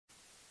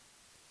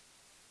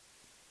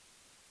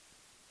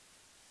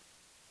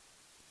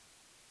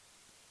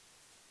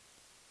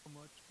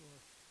much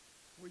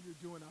for what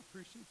you're doing. I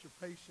appreciate your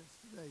patience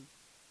today.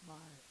 My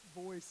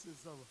voice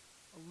is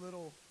a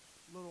little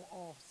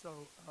off,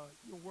 so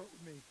you'll work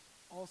with me.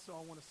 Also,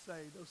 I want to say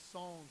those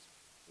songs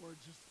were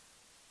just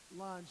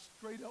lined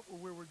straight up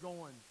with where we're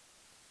going.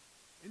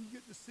 And you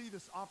get to see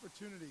this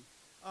opportunity.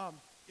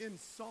 In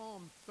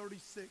Psalm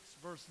 36,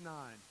 verse 9,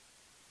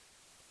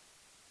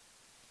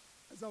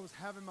 as I was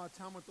having my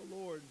time with the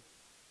Lord,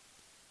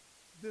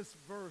 this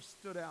verse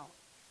stood out.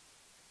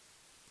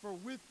 For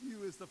with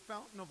you is the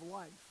fountain of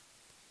life.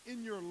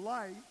 In your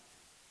light,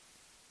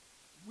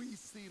 we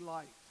see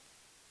light.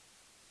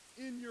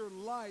 In your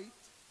light,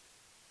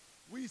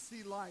 we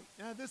see light.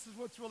 Now, this is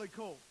what's really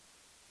cool.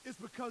 It's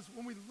because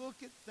when we look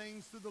at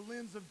things through the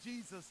lens of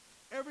Jesus,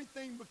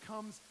 everything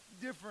becomes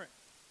different.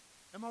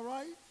 Am I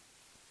right?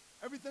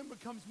 Everything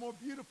becomes more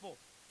beautiful.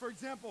 For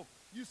example,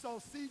 you saw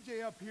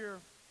CJ up here,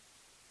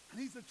 and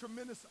he's a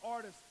tremendous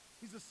artist.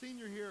 He's a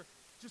senior here,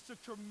 just a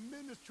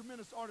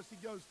tremendous artist. He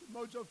goes to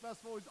Mojo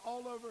Festival. He's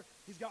all over.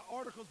 He's got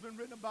articles been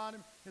written about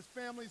him. His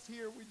family's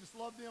here. We just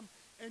love them.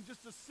 And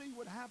just to see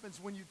what happens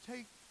when you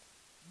take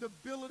the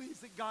abilities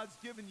that God's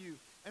given you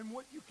and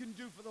what you can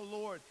do for the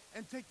Lord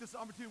and take this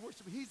opportunity to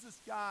worship. He's this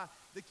guy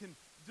that can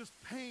just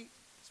paint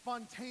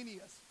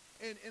spontaneous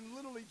and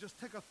literally just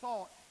take a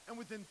thought and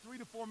within 3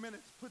 to 4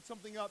 minutes put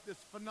something up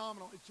that's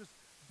phenomenal. It's just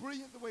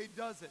brilliant the way he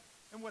does it.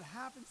 And what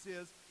happens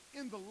is,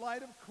 in the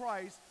light of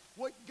Christ,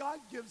 what God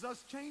gives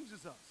us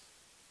changes us.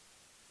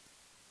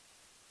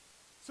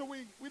 So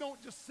we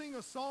don't just sing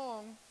a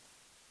song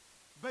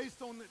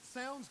based on it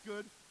sounds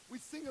good. We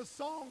sing a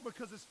song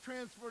because it's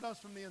transferred us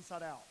from the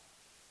inside out.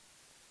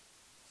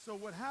 So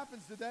what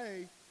happens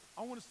today,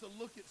 I want us to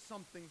look at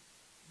something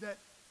that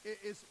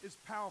is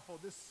powerful.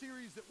 This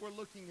series that we're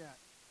looking at.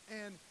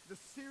 And the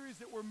series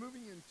that we're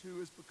moving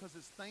into is because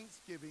it's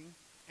Thanksgiving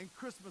and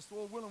Christmas.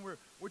 Lord willing,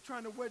 we're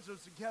trying to wedge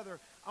those together.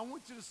 I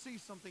want you to see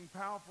something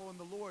powerful in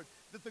the Lord.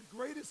 That the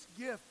greatest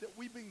gift that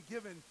we've been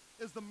given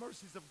is the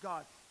mercies of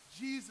God.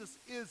 Jesus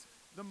is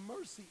the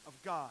mercy of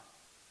God.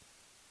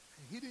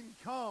 He didn't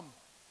come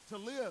to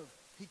live.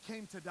 He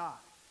came to die.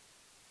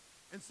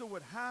 And so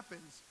what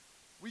happens,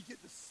 we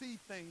get to see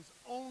things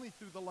only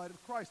through the light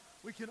of Christ.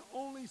 We can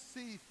only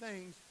see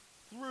things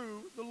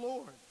through the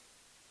Lord.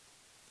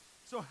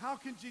 So how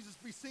can Jesus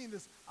be seen?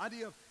 This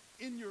idea of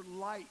in your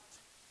light,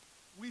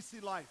 we see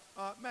light.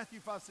 Matthew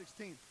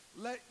 5:16.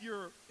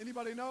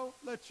 Anybody know?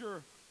 Let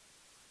your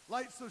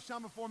light so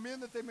shine before men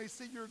that they may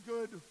see your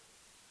good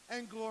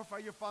and glorify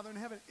your Father in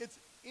heaven. It's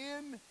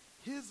in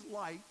his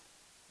light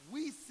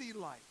we see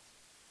light.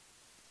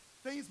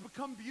 Things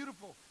become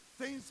beautiful.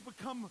 Things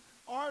become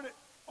art.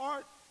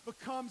 Art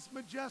becomes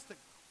majestic.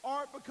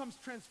 Art becomes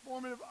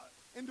transformative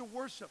into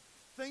worship.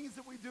 Things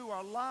that we do,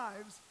 our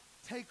lives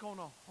take on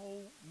a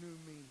whole new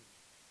meaning.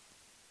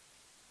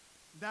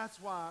 That's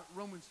why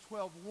Romans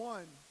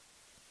 12:1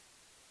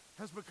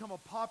 has become a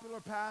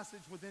popular passage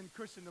within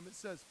Christendom. It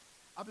says,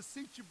 I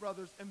beseech you,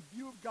 brothers, in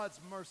view of God's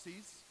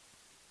mercies,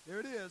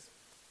 there it is,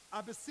 I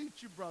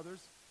beseech you,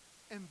 brothers,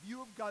 in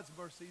view of God's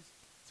mercies,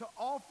 to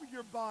offer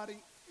your body,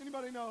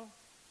 anybody know,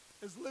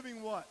 is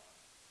living what?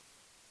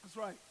 That's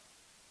right.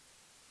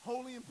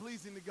 Holy and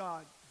pleasing to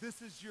God.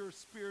 This is your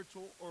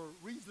spiritual or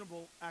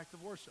reasonable act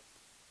of worship.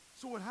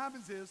 So what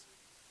happens is,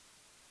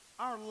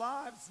 our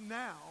lives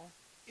now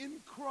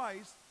in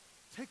Christ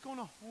take on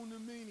a whole new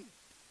meaning.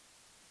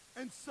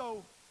 And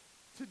so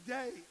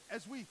today,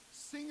 as we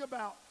sing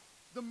about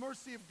the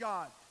mercy of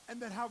God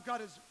and that how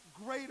God is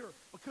greater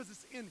because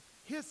it's in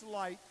his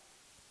light,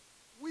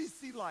 we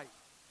see light.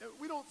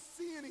 We don't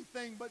see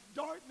anything but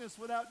darkness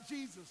without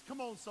Jesus.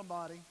 Come on,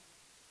 somebody.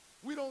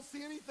 We don't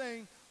see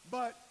anything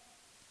but,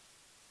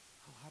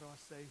 how do I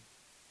say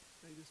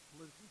this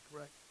politically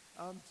correct?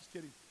 I'm just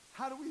kidding.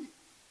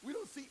 We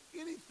don't see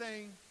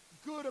anything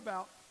good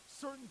about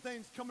certain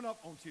things coming up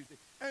on Tuesday.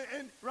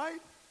 And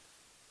right?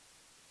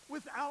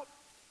 Without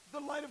the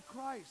light of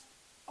Christ,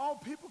 all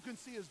people can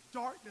see is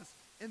darkness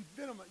and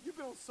venom. You've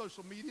been on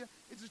social media.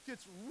 It just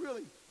gets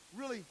really,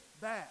 really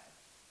bad.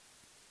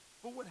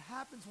 But what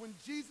happens when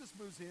Jesus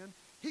moves in,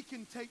 he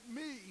can take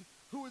me,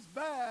 who is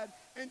bad,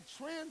 and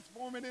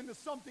transform it into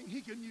something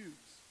he can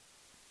use.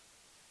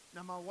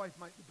 Now, my wife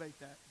might debate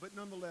that, but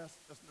nonetheless,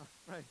 that's not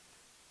right.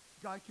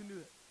 God can do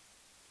it.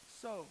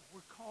 So,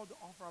 we're called to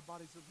offer our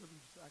bodies as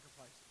living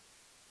sacrifices.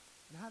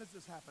 And how does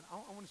this happen? I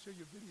want to show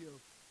you a video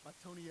by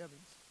Tony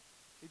Evans.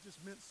 It just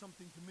meant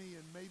something to me,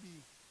 and maybe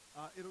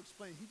it'll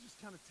explain. He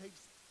just kind of takes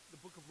the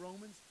book of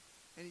Romans,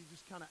 and he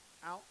just kind of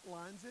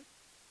outlines it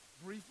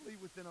briefly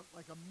within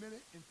like a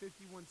minute and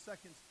 51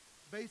 seconds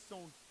based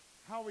on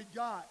how we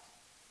got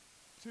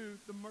to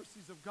the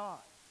mercies of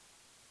God.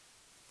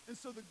 And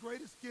so the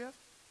greatest gift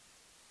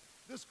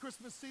this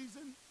Christmas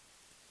season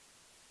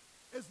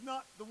is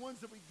not the ones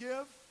that we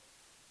give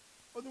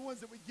or the ones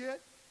that we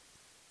get.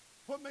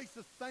 What makes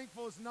us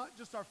thankful is not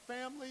just our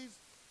families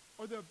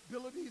or the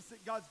abilities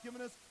that God's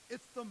given us.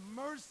 It's the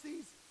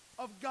mercies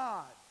of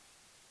God.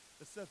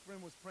 As Seth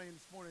Friend was praying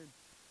this morning,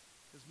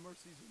 his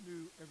mercies are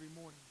new every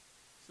morning.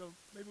 So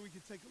maybe we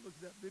can take a look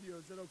at that video.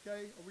 Is that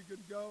okay? Are we good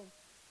to go?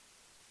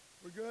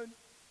 We're good?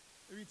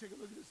 Maybe you take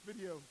a look at this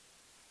video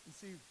and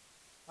see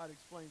how it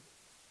explains it.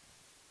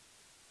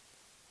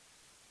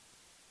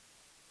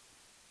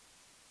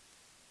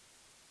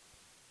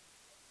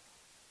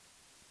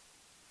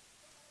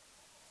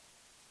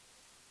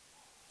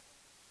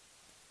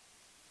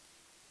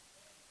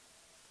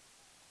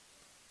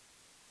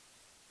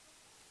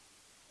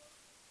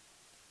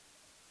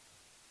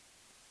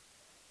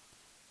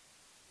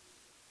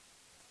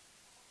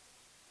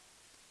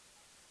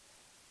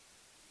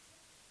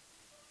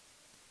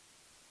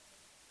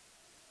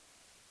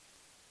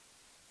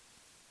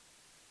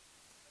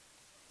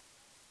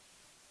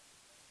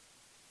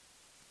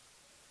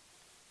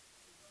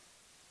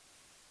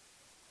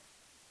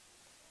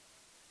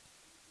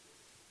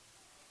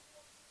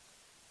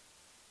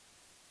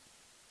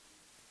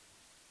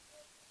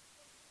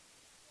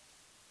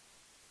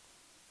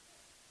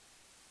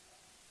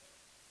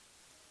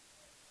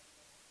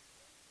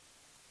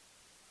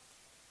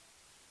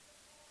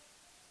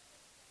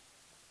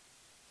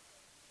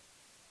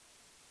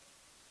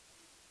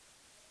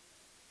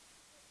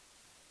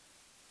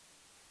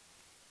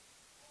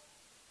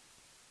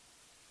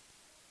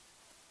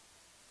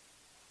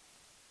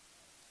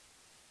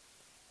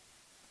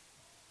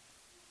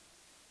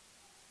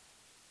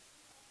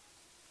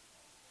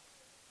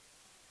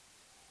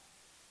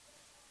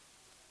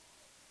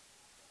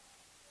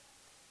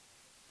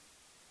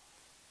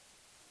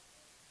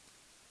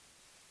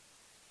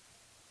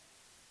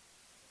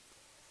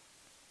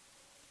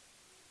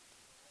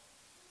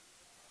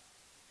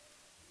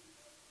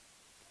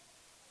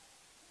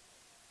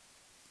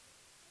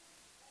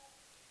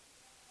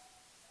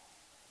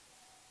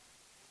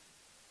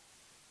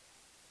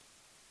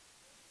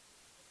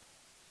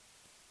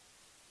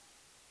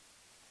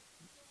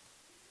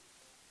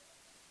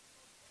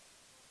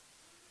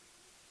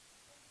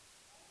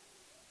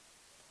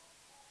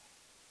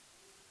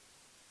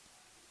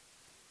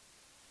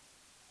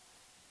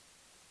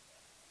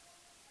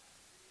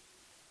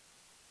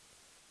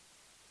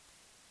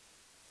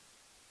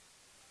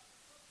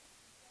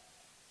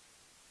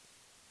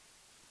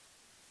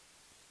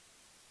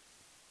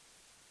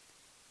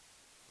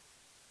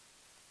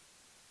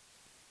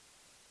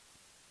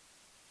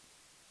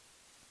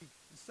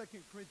 In 2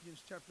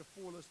 Corinthians chapter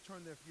 4, let's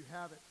turn there if you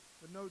have it.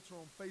 The notes are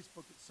on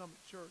Facebook at Summit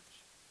Church.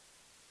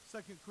 2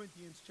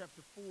 Corinthians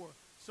chapter 4.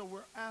 So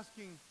we're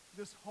asking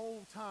this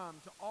whole time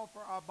to offer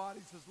our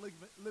bodies as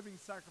living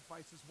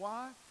sacrifices.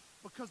 Why?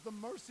 Because the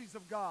mercies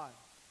of God,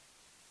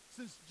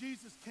 since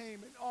Jesus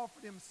came and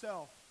offered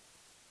himself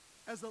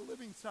as a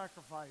living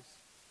sacrifice,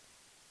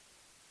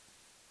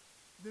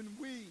 then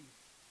we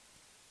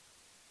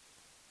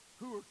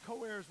who are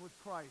co-heirs with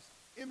Christ,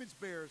 image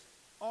bearers,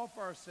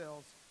 offer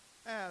ourselves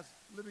as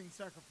living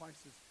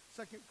sacrifices.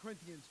 2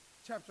 Corinthians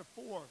chapter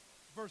 4,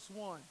 verse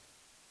 1.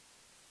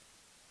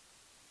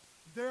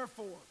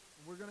 Therefore,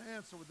 we're going to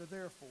answer with the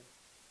therefore.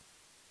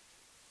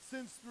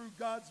 Since through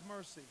God's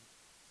mercy,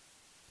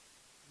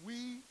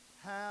 we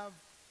have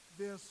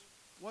this,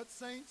 what,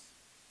 saints?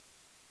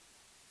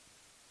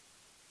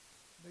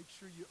 Make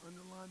sure you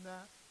underline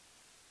that,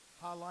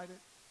 highlight it,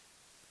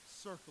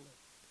 circle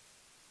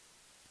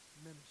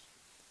it. Ministry.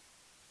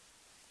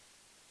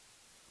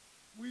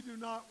 We do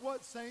not,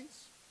 what,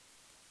 saints?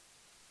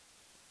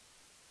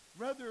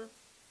 Rather,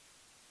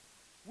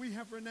 we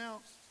have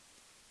renounced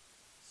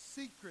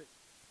secret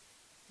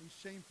and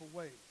shameful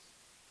ways.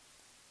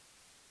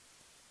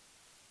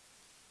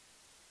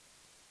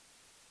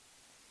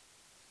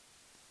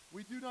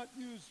 We do not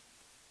use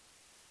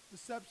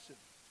deception,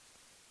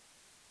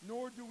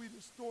 nor do we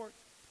distort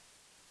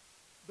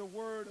the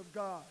word of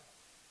God.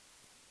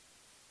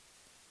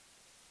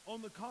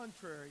 On the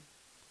contrary,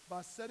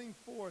 by setting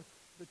forth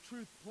the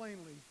truth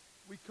plainly,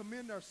 we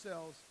commend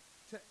ourselves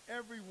to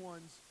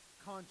everyone's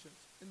conscience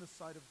in the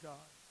sight of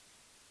God.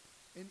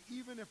 And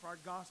even if our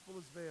gospel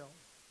is veiled,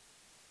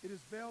 it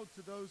is veiled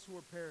to those who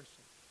are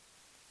perishing.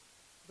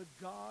 The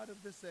God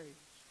of this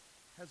age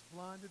has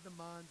blinded the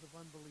minds of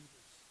unbelievers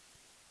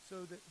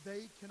so that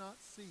they cannot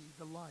see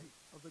the light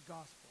of the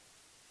gospel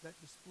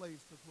that displays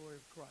the glory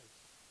of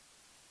Christ,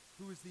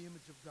 who is the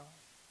image of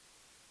God.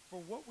 For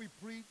what we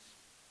preach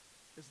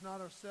is not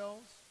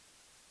ourselves,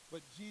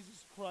 but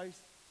Jesus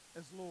Christ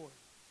as Lord,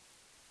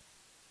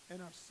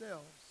 and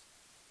ourselves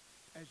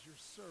as your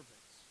servants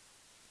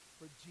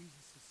for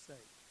Jesus' sake.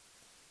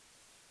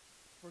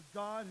 For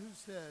God, who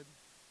said,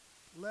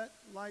 "Let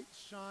light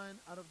shine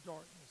out of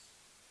darkness,"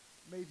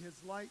 made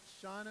his light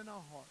shine in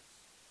our hearts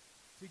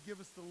to give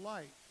us the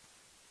light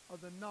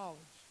of the knowledge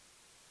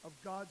of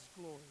God's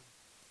glory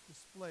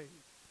displayed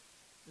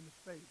in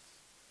the face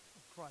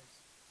of Christ.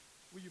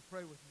 Will you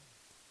pray with me?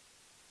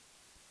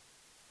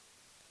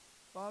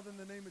 Father, in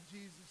the name of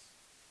Jesus,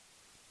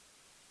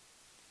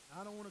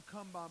 I don't want to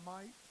come by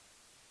might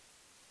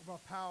or by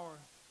power,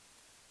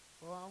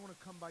 but I want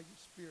to come by your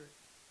Spirit.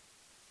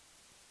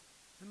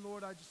 And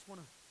Lord, I just want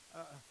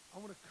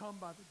to come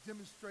by the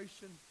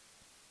demonstration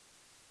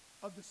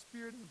of the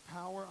Spirit and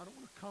power. I don't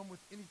want to come with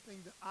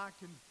anything that I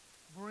can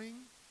bring.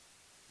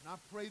 And I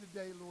pray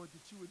today, Lord,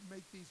 that you would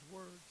make these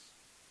words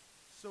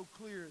so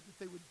clear that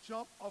they would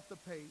jump off the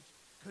page,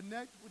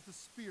 connect with the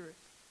Spirit,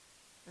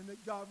 and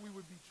that, God, we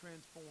would be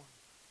transformed,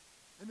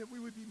 and that we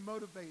would be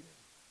motivated,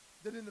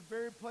 that in the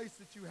very place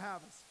that you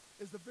have us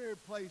is the very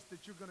place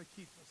that you're going to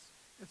keep us,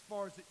 as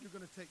far as that you're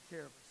going to take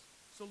care of us.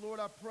 So, Lord,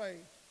 I pray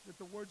that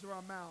the words of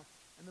our mouth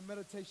and the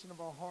meditation of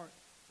our heart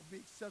will be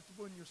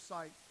acceptable in your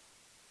sight.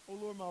 Oh,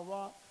 Lord, my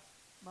rock,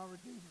 my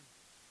redeemer.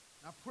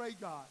 And I pray,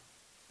 God,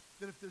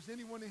 that if there's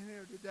anyone in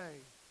here today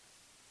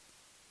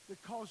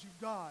that calls you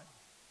God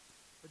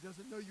but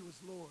doesn't know you as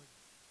Lord,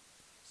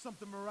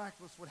 something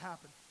miraculous would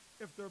happen.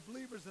 If there are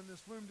believers in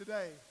this room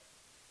today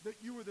that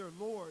you are their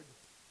Lord,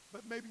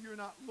 but maybe you're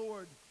not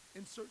Lord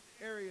in certain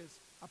areas,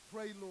 I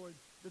pray, Lord,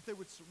 that they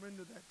would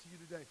surrender that to you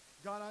today.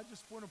 God, I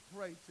just want to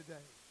pray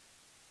today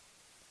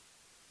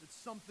that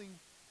something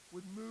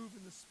would move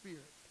in the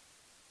Spirit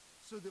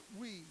so that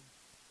we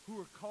who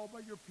are called by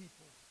your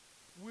people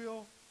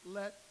will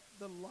let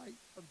the light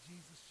of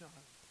Jesus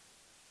shine.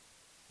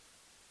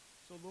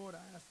 So, Lord,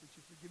 I ask that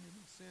you forgive me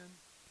my sins.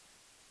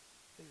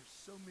 There are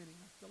so many.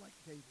 I feel like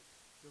David.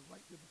 They're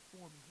right there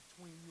before me,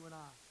 between you and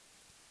I.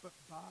 But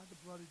by the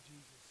blood of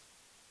Jesus,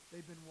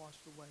 they've been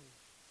washed away.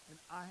 And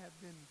I have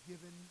been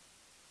given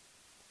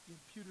the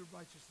imputed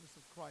righteousness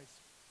of Christ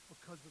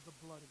because of the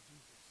blood of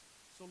Jesus.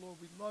 So,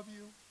 Lord, we love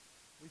you.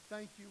 We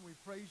thank you. We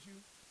praise you.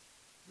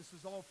 This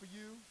is all for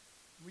you.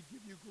 We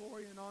give you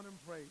glory and honor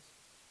and praise.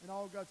 And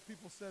all God's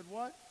people said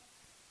what?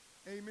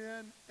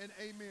 Amen and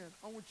amen.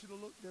 I want you to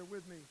look there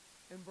with me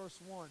in verse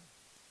 1.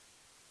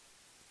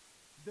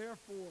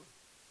 Therefore,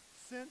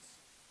 since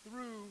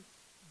through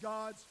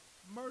God's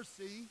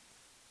mercy,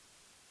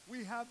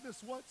 we have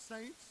this what,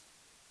 saints?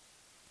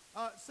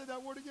 Say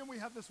that word again. We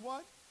have this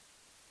what?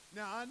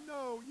 Now, I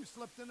know you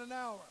slept in an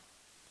hour,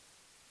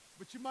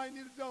 but you might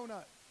need a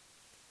donut,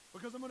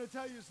 because I'm going to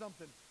tell you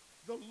something.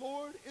 The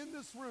Lord in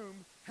this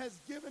room has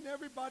given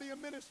everybody a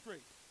ministry.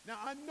 Now,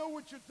 I know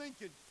what you're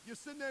thinking. You're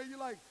sitting there, you're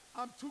like,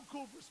 I'm too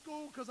cool for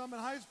school because I'm in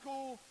high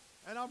school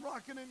and I'm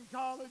rocking it in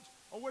college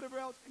or whatever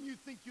else, and you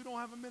think you don't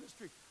have a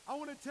ministry. I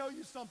want to tell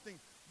you something.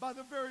 By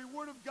the very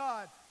word of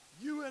God,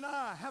 you and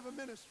I have a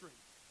ministry.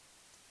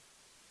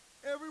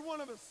 Every one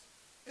of us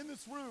in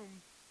this room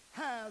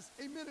has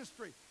a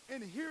ministry.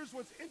 And here's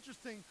what's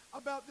interesting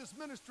about this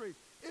ministry.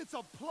 It's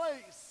a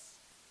place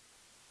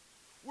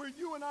where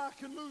you and I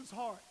can lose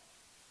heart.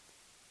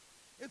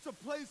 It's a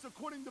place,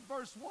 according to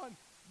verse 1,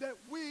 that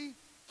we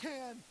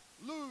can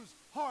lose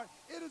heart.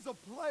 It is a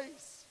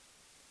place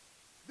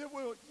that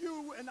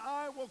you and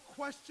I will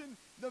question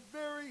the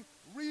very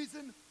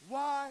reason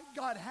why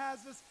God has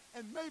us,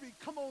 and maybe,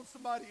 come on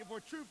somebody, if we're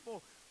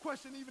truthful,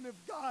 question even if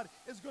God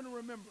is going to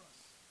remember us.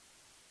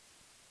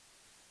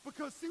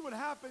 Because see what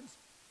happens,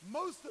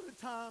 most of the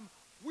time,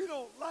 we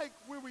don't like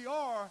where we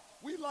are.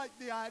 We like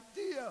the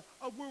idea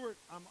of where we're,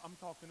 I'm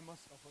talking to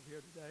myself over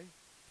here today.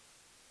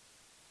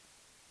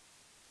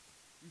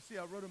 You see,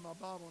 I wrote in my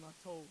Bible and I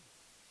told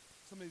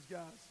some of these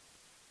guys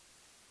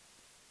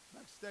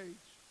backstage,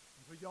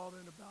 and for y'all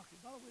in the balcony.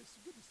 By the way, it's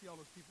good to see all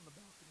those people in the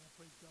balcony. I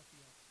praise God for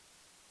y'all.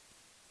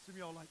 Some of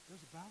y'all are like,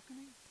 there's a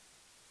balcony?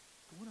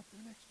 Going up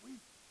there next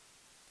week.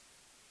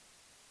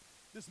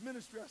 This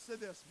ministry, I said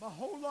this, my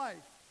whole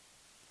life,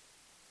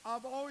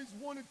 I've always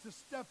wanted to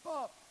step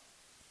up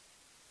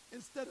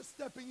instead of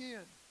stepping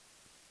in.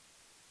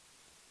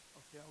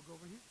 Okay, I'll go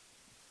over here.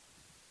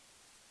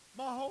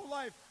 My whole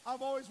life,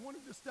 I've always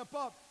wanted to step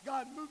up.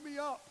 God, move me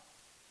up.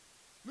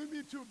 Move me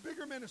into a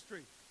bigger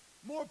ministry.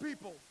 More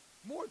people,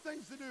 more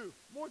things to do,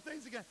 more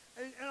things again.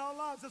 In our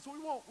lives, that's what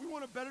we want. We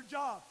want a better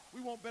job.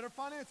 We want better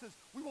finances.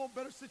 We want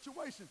better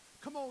situation.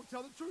 Come on,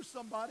 tell the truth,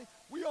 somebody.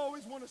 We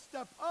always want to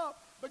step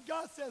up, but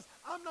God says,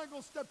 I'm not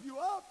going to step you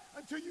up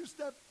until you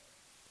step.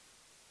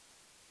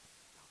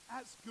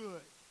 That's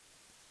good.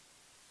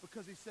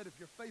 Because he said, if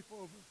you're faithful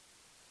over,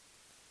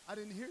 I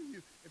didn't hear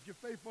you. If you're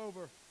faithful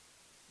over,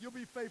 you'll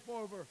be faithful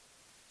over.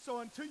 So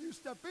until you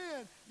step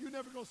in, you're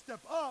never going to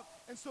step up.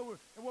 And so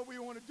and what we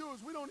want to do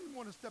is we don't even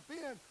want to step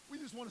in. We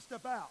just want to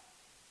step out.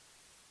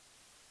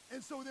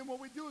 And so then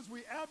what we do is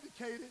we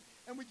abdicate it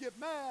and we get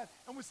mad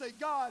and we say,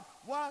 God,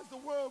 why is the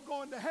world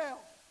going to hell?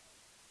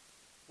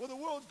 Well, the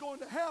world's going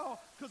to hell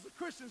because the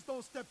Christians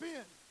don't step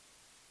in.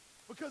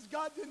 Because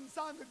God didn't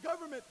design the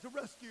government to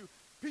rescue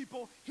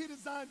people. He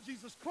designed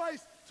Jesus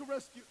Christ to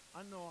rescue.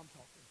 I know I'm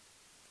talking.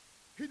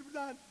 He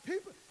designed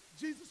people,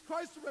 Jesus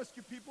Christ, to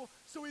rescue people,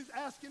 so he's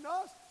asking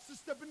us to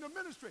step into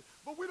ministry.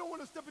 But we don't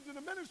want to step into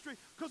the ministry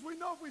because we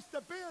know if we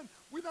step in,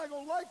 we're not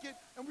going to like it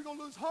and we're going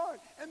to lose heart.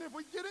 And if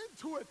we get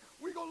into it,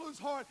 we're going to lose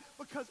heart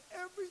because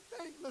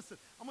everything, listen,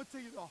 I'm going to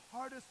tell you the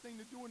hardest thing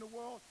to do in the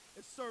world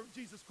is serve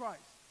Jesus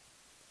Christ.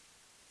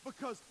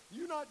 Because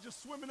you're not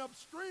just swimming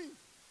upstream.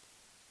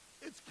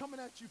 It's coming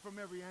at you from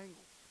every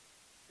angle.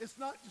 It's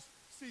not just,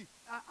 see,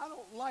 I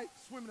don't like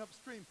swimming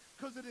upstream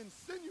because it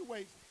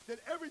insinuates that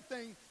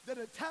everything that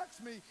attacks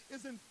me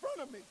is in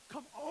front of me.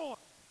 Come on.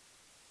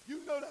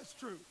 You know that's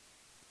true.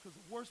 Because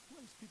the worst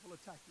place people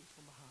attack you is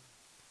from behind.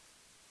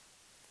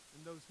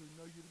 And those who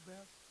know you the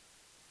best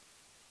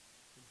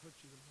can hurt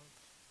you the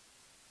most.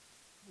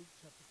 Luke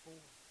chapter 4.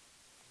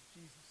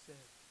 Jesus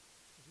said,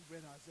 as we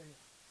read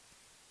Isaiah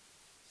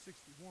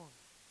 61,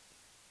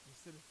 he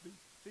said, if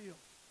being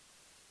filled,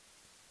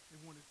 they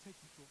wanted to take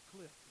him to a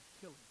cliff and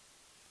kill him.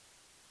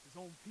 His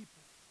own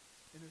people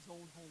in his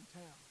own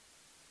hometown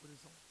with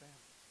his own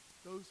family.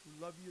 Those who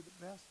love you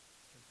the best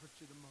can hurt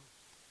you the most.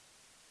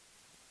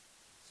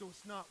 So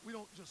it's not, we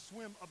don't just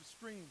swim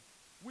upstream.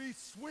 We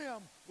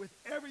swim with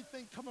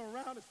everything coming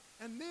around us.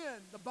 And then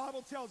the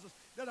Bible tells us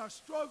that our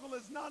struggle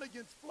is not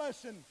against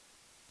flesh and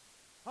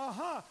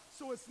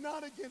so it's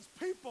not against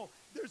people.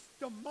 There's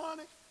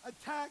demonic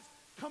attacks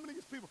coming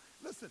against people.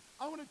 Listen,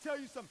 I want to tell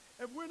you something.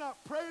 If we're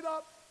not prayed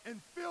up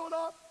and filled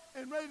up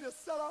and ready to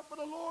set out for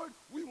the Lord,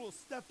 we will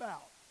step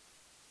out.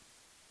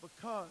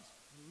 Because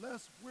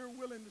unless we're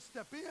willing to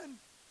step in,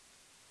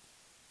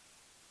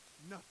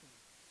 nothing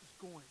is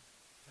going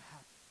to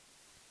happen.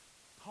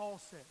 Paul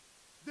said,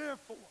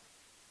 therefore,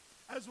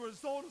 as a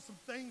result of some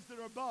things that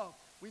are above,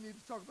 we need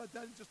to talk about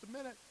that in just a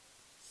minute.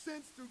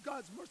 Since through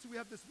God's mercy we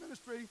have this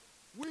ministry,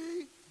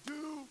 we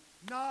do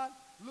not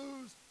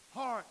lose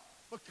heart,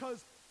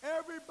 because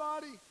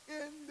everybody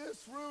in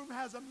this room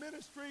has a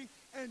ministry,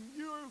 and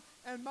you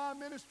and my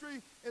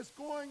ministry is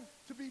going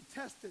to be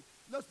tested.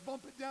 Let's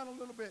bump it down a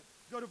little bit.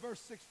 Go to verse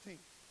 16.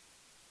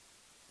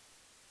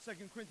 2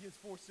 Corinthians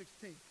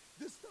 4:16.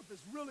 This stuff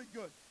is really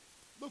good.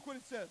 Look what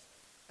it says.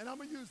 And I'm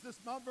going to use this,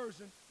 my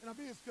version, and I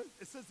think it's good.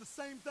 It says the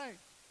same thing.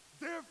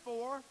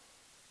 Therefore,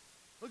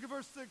 look at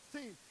verse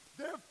 16.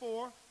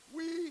 Therefore,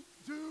 we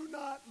do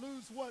not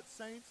lose what,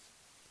 saints?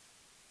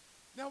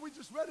 Now, we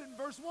just read it in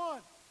verse 1.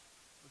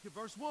 Look at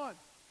verse 1.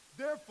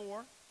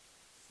 Therefore,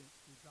 since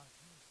through God's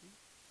mercy,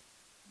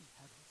 we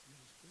have this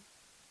ministry,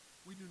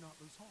 we do not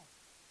lose heart.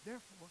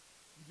 Therefore,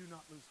 we do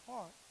not lose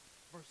heart.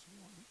 Verse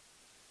 1,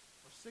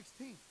 verse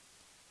 16.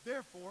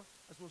 Therefore,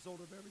 as a result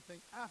of everything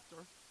after,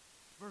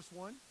 verse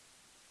 1,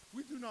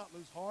 we do not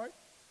lose heart.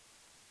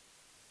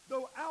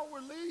 Though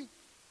outwardly,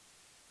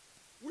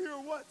 we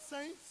are what,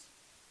 saints?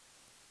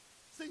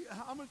 See,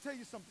 I'm going to tell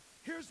you something.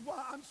 Here's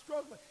why I'm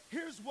struggling.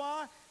 Here's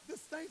why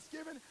this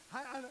Thanksgiving,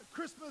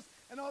 Christmas,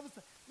 and all this.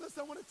 Listen,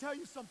 I want to tell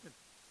you something.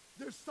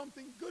 There's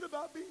something good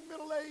about being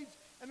middle-aged,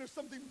 and there's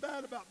something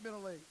bad about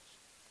middle age.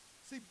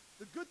 See,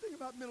 the good thing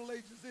about middle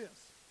age is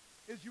this,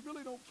 is you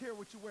really don't care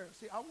what you wear.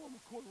 See, I wore my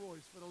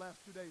corduroys for the last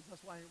 2 days.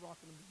 That's why I ain't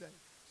rocking them today.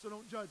 So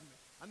don't judge me.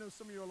 I know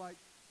some of you are like,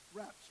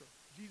 rapture.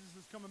 Jesus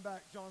is coming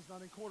back. John's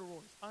not in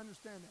corduroys. I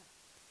understand that.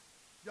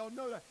 Y'all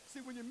know that.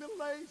 See, when you're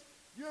middle-aged,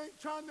 you ain't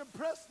trying to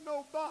impress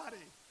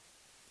nobody.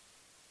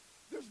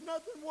 There's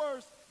nothing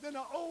worse than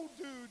an old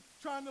dude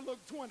trying to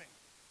look 20.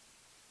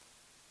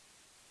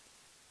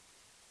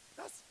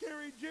 That's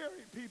scary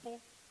Jerry, people.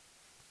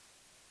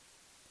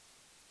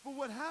 But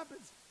what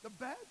happens, the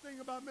bad thing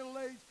about middle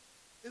age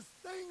is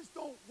things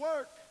don't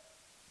work.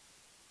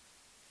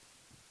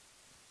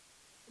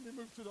 Let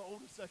me move to the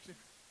older section.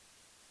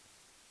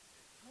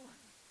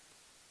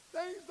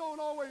 Things don't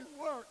always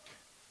work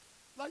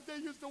like they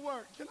used to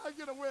work. Can I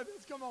get a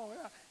witness? Come on.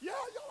 Yeah,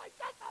 you're like,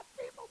 that's not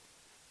people.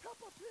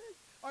 Peppa Pig.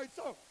 All right,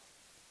 so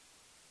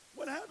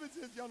what happens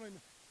is, y'all know,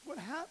 what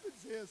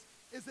happens is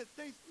that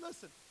things,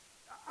 listen,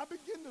 I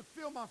begin to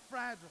feel my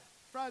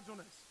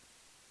fragileness.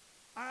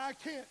 I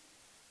can't,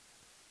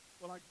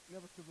 well, I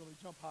never could really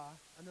jump high.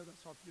 I know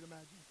that's hard for you to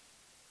imagine.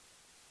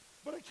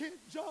 But I can't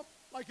jump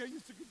like I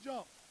used to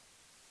jump.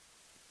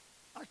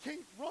 I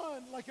can't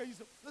run like I used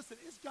to. Listen,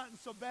 it's gotten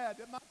so bad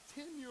that my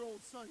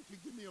 10-year-old son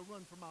could give me a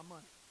run for my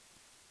money.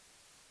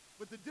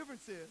 But the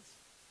difference is,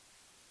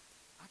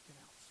 I can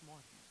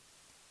outsmart him.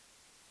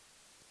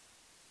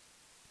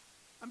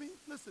 I mean,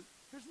 listen,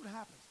 here's what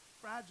happens.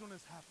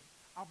 Fragileness happens.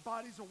 Our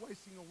bodies are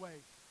wasting away.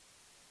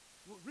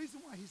 Well, the reason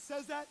why he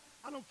says that,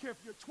 I don't care if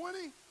you're 20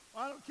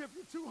 or I don't care if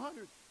you're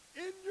 200.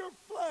 In your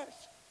flesh,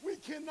 we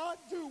cannot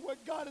do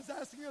what God is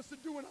asking us to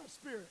do in our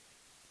spirit.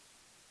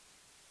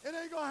 It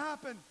ain't going to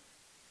happen.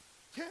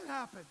 Can't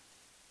happen.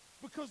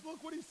 Because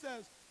look what he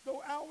says.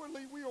 Though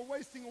outwardly we are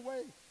wasting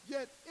away,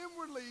 yet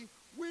inwardly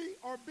we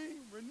are being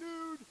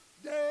renewed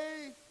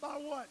day by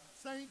what,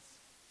 saints?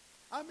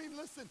 I mean,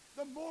 listen,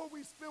 the more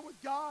we spend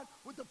with God,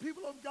 with the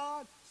people of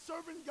God,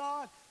 serving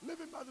God,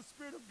 living by the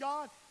Spirit of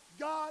God,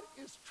 God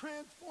is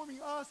transforming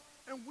us,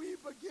 and we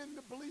begin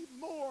to believe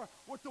more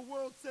what the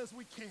world says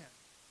we can't.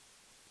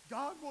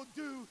 God will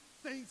do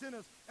things in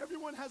us.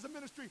 Everyone has a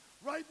ministry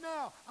right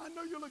now. I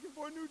know you're looking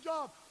for a new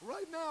job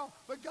right now,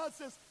 but God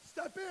says,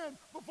 step in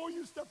before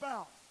you step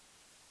out.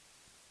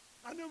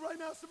 I know right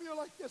now some of you are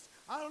like this.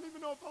 I don't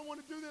even know if I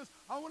want to do this.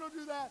 I want to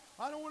do that.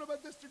 I don't want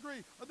about this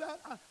degree or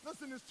that.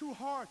 Listen, it's too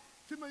hard.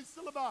 Too many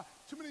syllabi,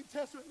 too many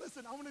tests.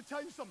 Listen, I want to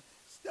tell you something.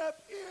 Step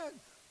in.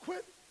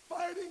 Quit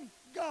fighting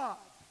God.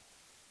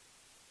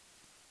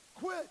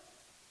 Quit.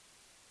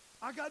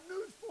 I got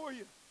news for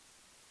you.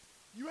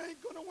 You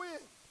ain't going to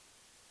win.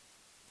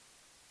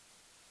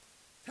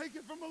 Take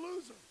it from a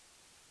loser.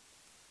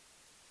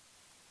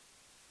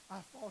 I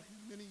fought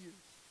him many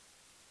years.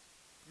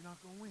 You're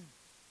not going to win.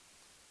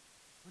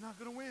 We're not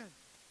going to win.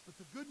 But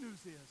the good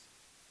news is,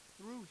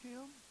 through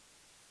him,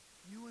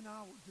 you and and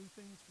I will do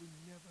things we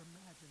never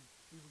imagined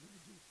we were going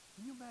to do.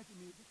 Can you imagine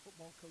me as a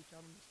football coach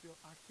out on this field?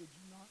 I kid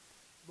you not.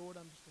 Lord,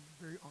 I'm just going to be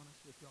very honest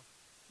with y'all.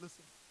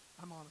 Listen,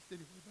 I'm honest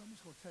anyway, but I'm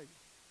just going to tell you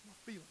my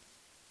feelings.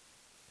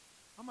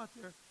 I'm out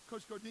there,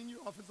 Coach Gordine,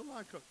 you're offensive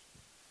line coach.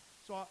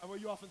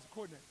 You're offensive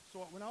coordinator.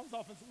 So when I was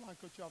offensive line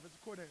coach, you're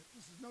offensive coordinator.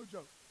 This is no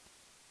joke.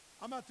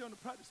 I'm out there on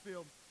the practice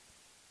field.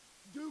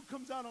 Dude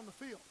comes out on the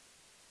field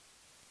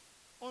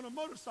on a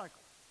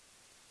motorcycle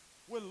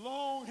with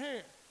long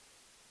hair.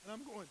 And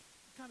I'm going,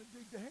 you kind of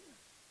dig the hair.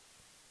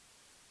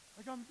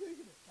 Like, I'm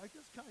digging it. Like,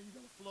 that's kind of, you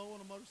got to flow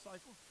on a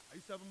motorcycle. I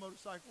used to have a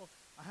motorcycle.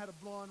 I had a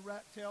blonde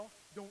rat tail.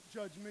 Don't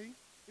judge me.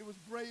 It was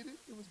braided.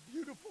 It was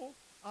beautiful.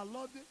 I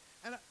loved it.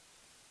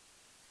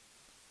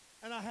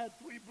 And I had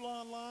 3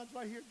 blonde lines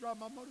right here,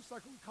 driving my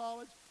motorcycle in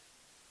college.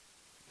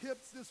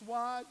 Hips this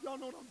wide. Y'all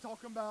know what I'm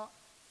talking about.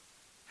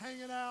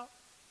 Hanging out.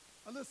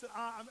 And listen,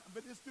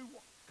 but this dude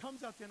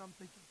comes out there and I'm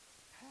thinking,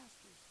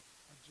 pastors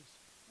are just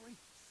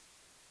freaks.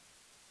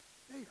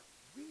 They are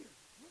weird.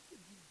 Look at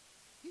him.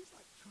 He's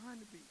like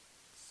trying to be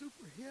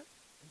super hip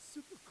and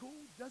super cool.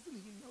 Doesn't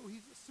he know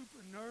he's a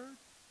super nerd?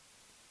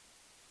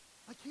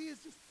 Like, he is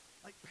just,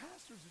 like,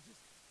 pastors are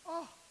just,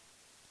 oh.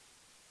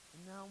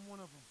 And now I'm one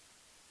of them.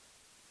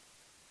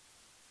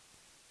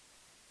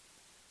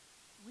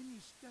 When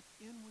you step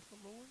in with the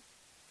Lord,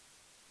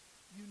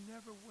 you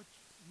never know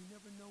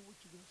what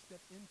you're going to step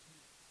into,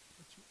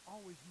 but you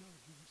always know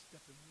who you're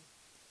stepping with.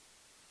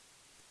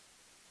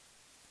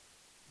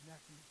 And that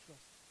can be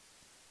trusted.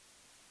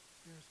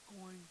 There's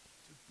going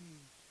to be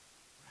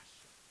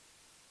pressure.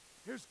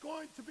 There's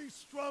going to be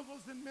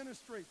struggles in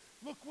ministry.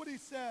 Look what he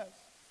says.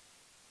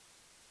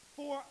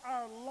 For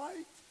our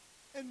light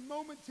and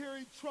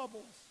momentary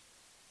troubles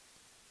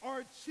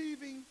are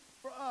achieving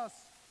for us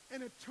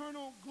an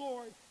eternal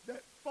glory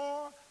that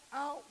far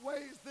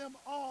outweighs them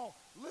all.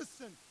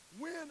 Listen,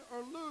 win or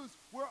lose,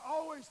 we're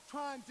always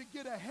trying to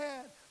get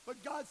ahead,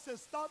 but God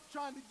says stop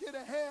trying to get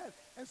ahead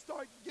and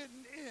start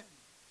getting in.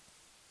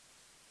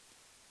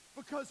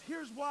 Because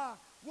here's why.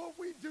 What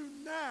we do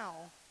now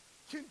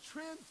can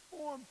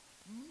transform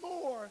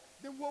more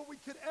than what we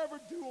could ever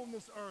do on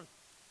this earth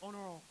on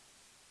our own.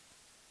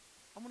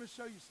 I'm going to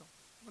show you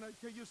something. I'm going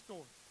to tell you a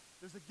story.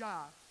 There's a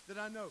guy that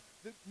I know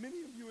that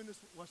many of you in this,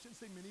 well, I shouldn't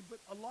say many, but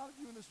a lot of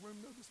you in this room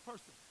know this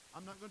person.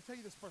 I'm not going to tell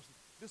you this person.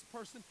 This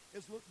person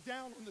is looked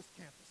down on this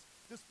campus.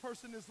 This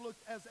person is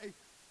looked as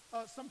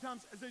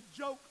sometimes as a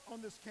joke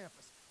on this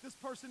campus. This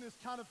person is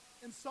kind of,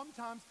 and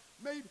sometimes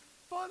made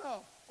fun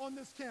of on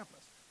this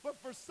campus. But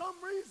for some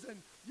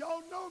reason,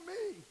 y'all know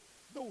me.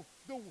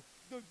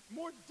 The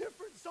more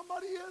different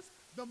somebody is,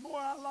 the more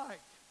I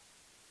like.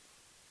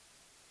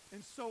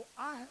 And so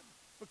I have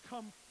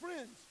become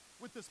friends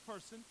with this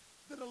person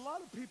that a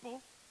lot of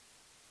people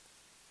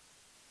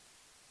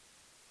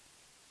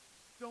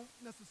don't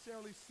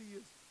necessarily see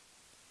as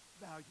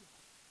valuable.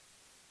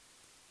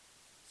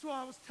 So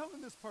I was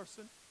telling this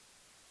person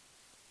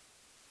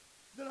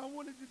that I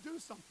wanted to do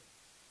something.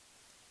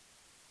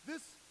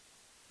 This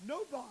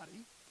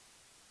nobody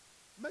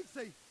makes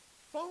a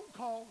phone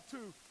call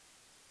to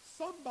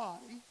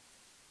somebody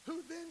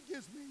who then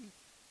gives me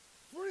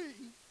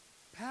free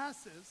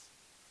passes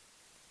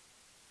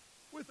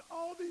with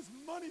all these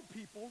money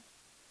people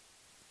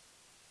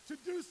to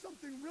do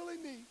something really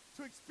neat,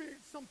 to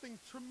experience something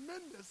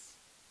tremendous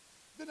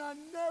that I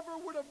never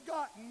would have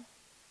gotten,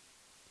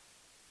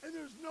 and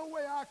there's no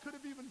way I could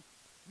have even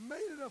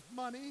made enough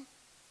money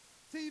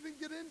to even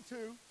get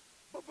into,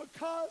 but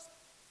because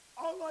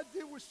all I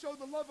did was show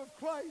the love of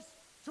Christ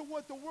to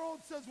what the world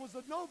says was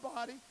a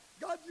nobody,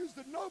 God used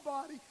a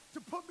nobody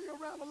to put me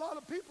around a lot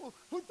of people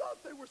who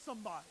thought they were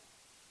somebody.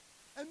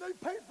 And they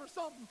paid for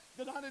something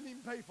that I didn't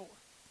even pay for.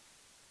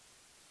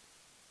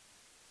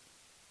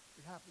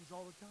 It happens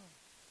all the time.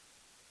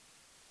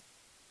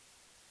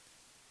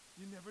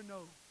 You never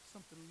know.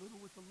 Something little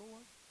with the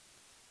Lord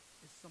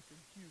is something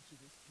huge to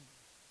this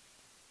kingdom.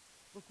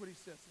 Look what he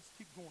says. Let's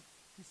keep going.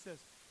 He says,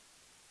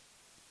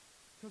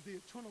 because the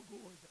eternal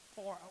glory that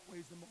far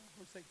outweighs them all.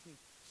 Verse 18.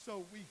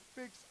 So we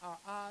fix our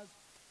eyes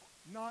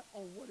not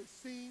on what is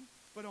seen,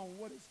 but on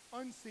what is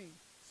unseen.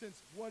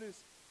 Since what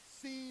is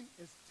seen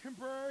is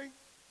temporary,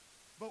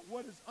 but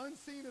what is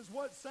unseen is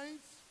what,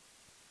 saints?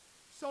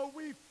 So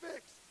we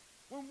fix.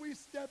 When we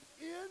step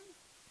in,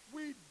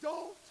 we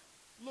don't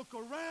look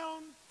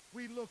around,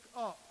 we look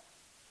up.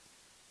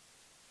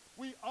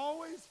 We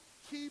always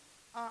keep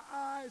our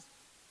eyes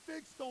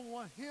fixed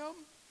on him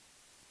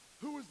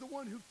who is the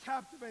one who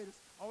captivates us.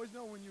 I always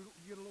know when you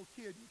get a little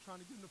kid, you're trying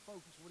to get them to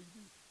focus. What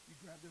do? You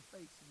grab their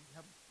face and you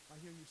have them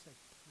right here and you say,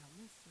 now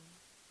listen.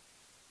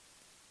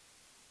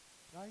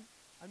 Right?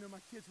 I know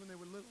my kids when they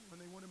were little,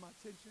 when they wanted my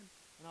attention,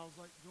 and I was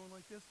like doing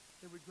like this,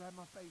 they would grab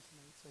my face and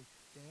they would say,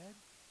 Dad,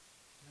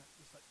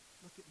 just like,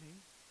 look at me.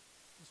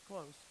 It's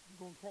close. I'm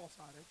going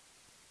cross-eyed.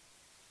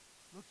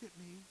 Look at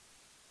me.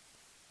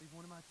 They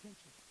wanted my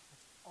attention.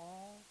 That's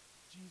all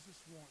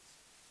Jesus wants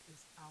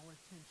is our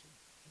attention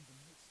in the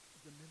midst of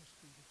the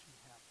ministry that you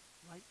have.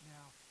 Right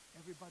now,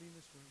 Everybody in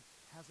this room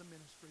has a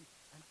ministry,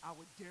 and I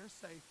would dare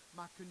say,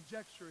 my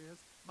conjecture is,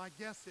 my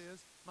guess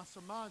is, my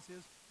surmise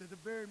is, that the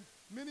very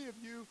many of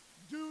you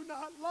do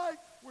not like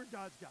where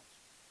God's got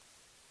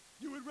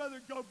you. You would rather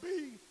go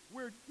be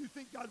where you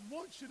think God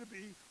wants you to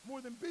be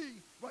more than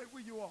be right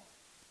where you are.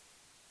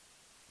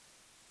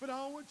 But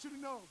I want you to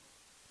know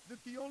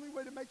that the only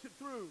way to make it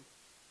through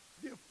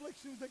the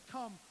afflictions that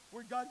come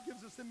where God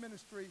gives us in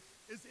ministry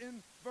is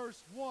in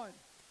verse 1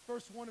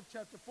 of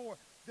chapter 4.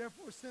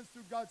 Therefore, since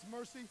through God's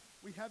mercy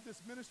we have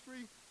this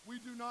ministry, we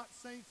do not,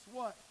 saints,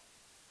 what?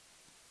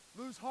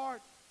 Lose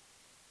heart.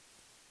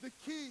 The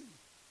key,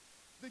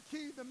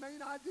 the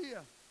main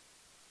idea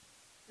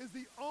is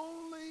the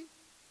only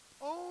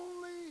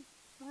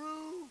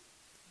through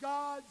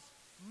God's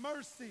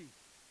mercy,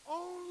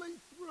 only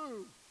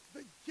through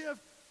the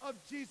gift of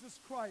Jesus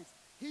Christ.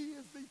 He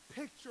is the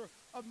picture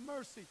of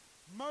mercy.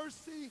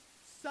 Mercy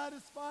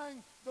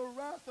satisfying the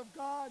wrath of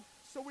God,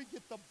 so we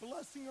get the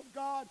blessing of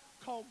God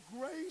called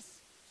grace,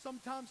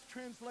 sometimes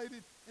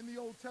translated in the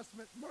Old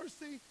Testament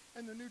mercy,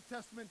 and the New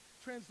Testament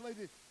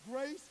translated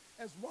grace,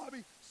 as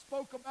Robbie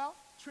spoke about,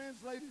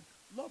 translated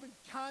loving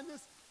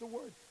kindness, the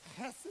word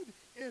hesed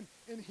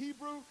in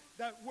Hebrew.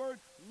 That word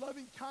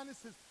loving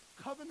kindness is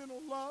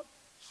covenantal love,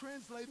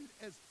 translated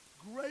as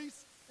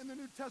grace in the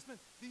New Testament.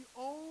 The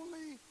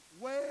only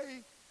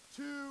way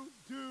to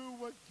do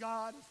what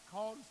God has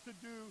called us to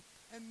do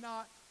and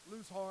not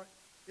lose heart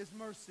is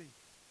mercy.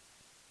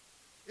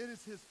 It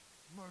is his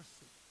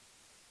mercy.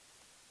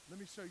 Let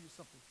me show you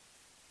something.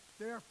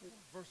 Therefore,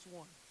 verse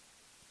 1,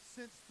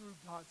 since through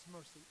God's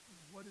mercy.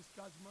 What is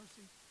God's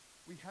mercy?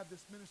 We have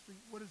this ministry.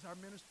 What is our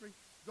ministry?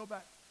 Go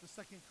back to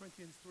 2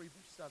 Corinthians 3,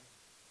 verse 7.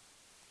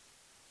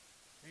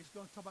 And he's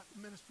going to talk about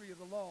the ministry of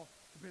the law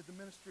compared to the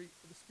ministry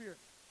of the Spirit.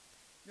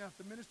 Now, if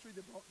the ministry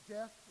that brought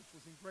death, which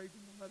was engraved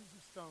in the letters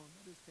of stone,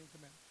 that is Ten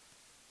Commandments,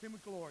 came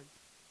with glory,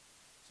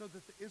 so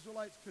that the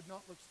Israelites could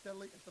not look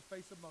steadily at the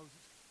face of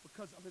Moses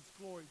because of its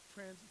glory,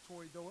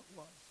 transitory though it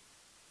was.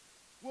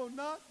 Will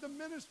not the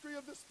ministry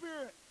of the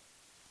Spirit?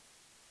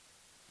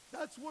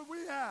 That's what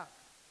we have.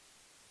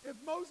 If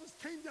Moses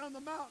came down the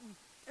mountain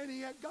and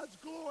he had God's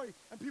glory,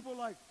 and people were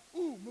like,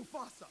 ooh,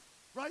 Mufasa,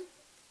 right?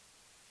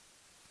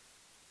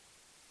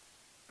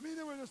 I mean,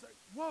 they were just like,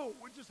 whoa,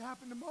 what just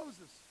happened to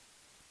Moses?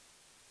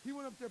 He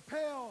went up there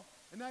pale,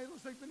 and now he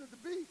looks like he's been at the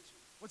beach.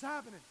 What's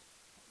happening?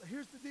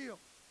 Here's the deal.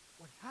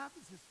 What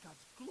happens is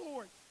God's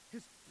glory,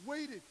 his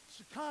weighted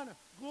Shekinah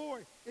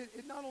glory,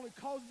 it not only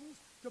causes us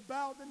to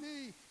bow the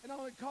knee, it not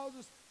only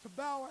causes us to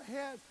bow our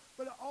heads,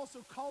 but it also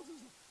causes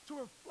us to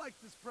reflect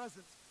his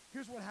presence.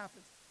 Here's what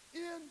happens.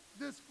 In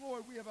this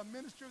glory, we have a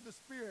ministry of the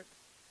Spirit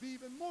be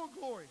even more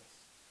glorious.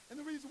 And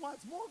the reason why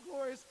it's more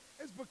glorious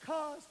is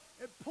because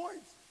it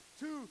points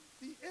to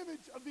the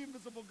image of the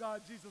invisible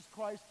God, Jesus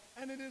Christ,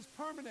 and it is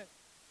permanent.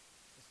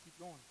 Let's keep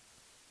going.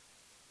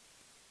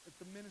 If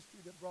the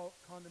ministry that brought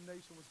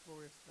condemnation was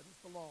glorious, that is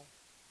the law.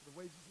 The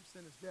wages of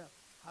sin is death.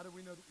 How do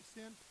we know that we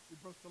sinned? We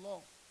broke the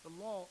law. The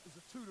law is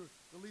a tutor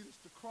to lead us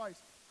to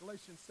Christ,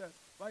 Galatians says,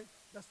 right?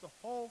 That's the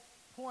whole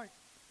point.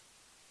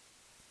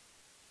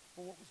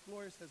 For what was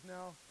glorious has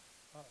now,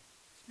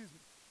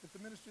 if the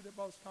ministry that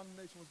brought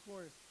condemnation was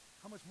glorious,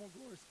 how much more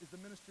glorious is the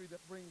ministry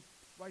that brings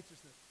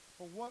righteousness?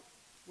 For what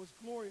was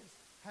glorious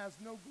has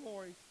no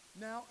glory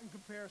now in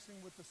comparison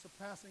with the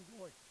surpassing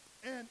glory.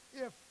 And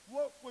if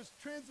what was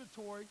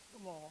transitory,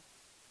 the law,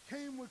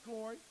 came with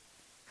glory,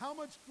 how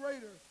much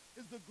greater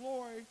is the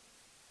glory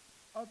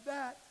of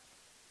that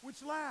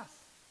which lasts?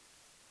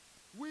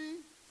 We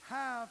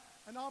have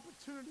an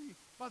opportunity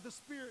by the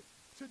Spirit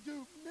to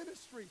do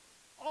ministry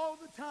all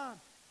the time,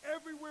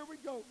 everywhere we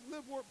go,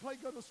 live, work, play,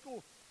 go to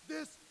school.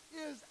 This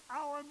is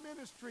our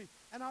ministry,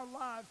 and our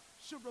lives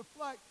should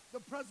reflect the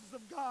presence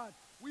of God.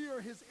 We are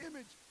his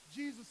image.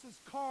 Jesus is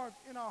carved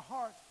in our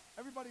hearts.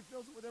 Everybody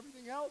fills it with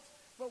everything else,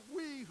 but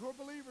we who are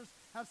believers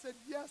have said,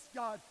 yes,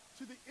 God,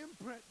 to the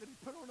imprint that he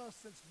put on us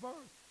since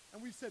birth.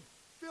 And we said,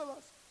 fill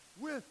us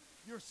with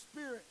your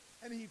Spirit.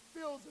 And he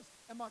fills us,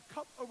 and my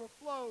cup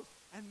overflows.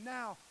 And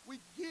now we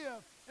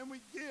give, and we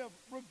give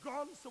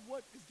regardless of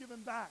what is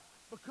given back,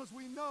 because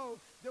we know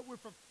that we're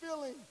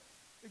fulfilling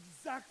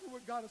exactly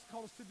what God has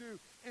called us to do.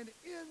 And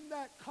in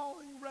that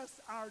calling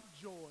rests our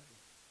joy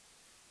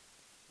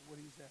for what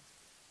he's asked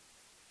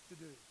to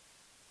do.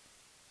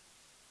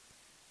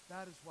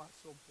 That is why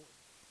it's so important.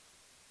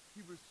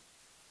 Hebrews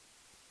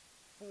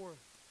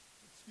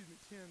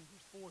 10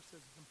 verse 4 says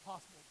it's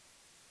impossible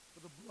for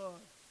the blood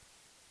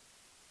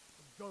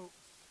of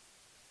goats,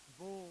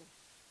 bulls,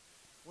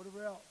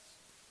 whatever else,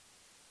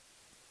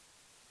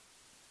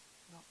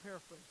 not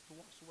paraphrase, to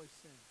wash away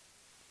sin.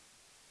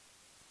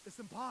 It's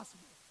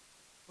impossible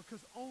because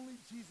only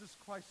Jesus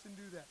Christ can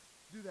do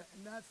that.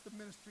 And that's the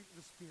ministry of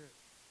the Spirit.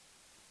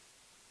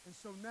 And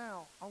so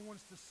now I want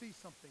us to see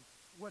something.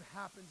 What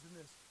happens in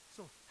this?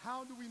 So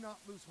how do we not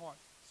lose heart?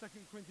 2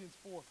 Corinthians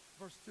 4,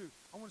 verse 2.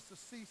 I want us to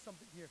see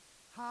something here.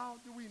 How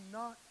do we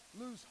not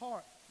lose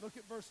heart? Look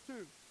at verse 2.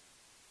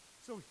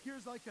 So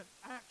here's like an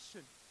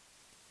action.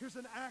 Here's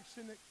an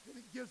action that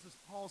it gives us.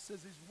 Paul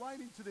says he's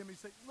writing to them. He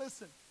said,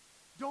 listen,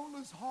 Don't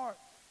lose heart.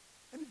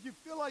 And if you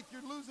feel like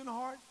you're losing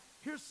heart,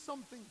 here's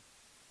something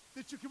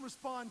that you can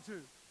respond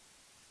to.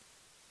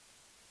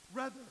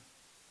 Rather,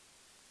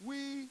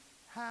 we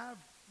have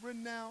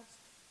renounced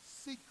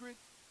secret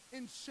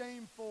and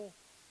shameful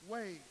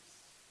ways.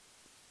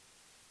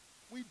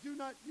 We do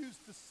not use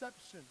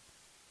deception,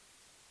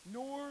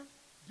 nor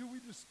do we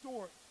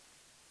distort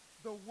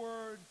the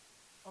word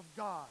of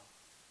God.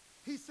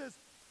 He says,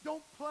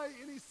 don't play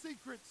any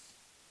secrets.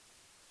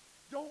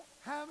 Don't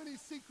have any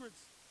secrets.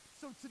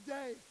 So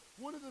today,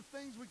 one of the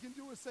things we can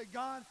do is say,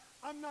 God,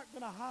 I'm not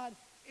going to hide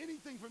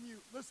anything from you.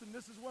 Listen,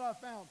 this is what I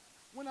found.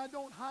 When I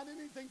don't hide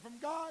anything from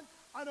God,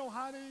 I don't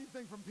hide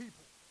anything from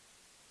people.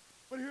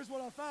 But here's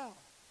what I found.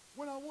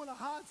 When I want to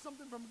hide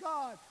something from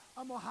God,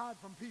 I'm going to hide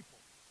from people.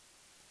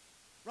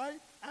 Right?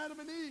 Adam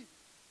and Eve,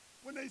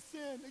 when they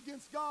sinned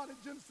against God in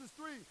Genesis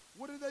 3,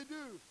 what did they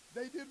do?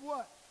 They did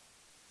what?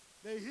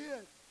 They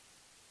hid.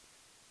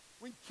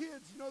 When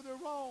kids know they're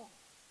wrong,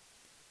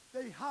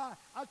 they hide.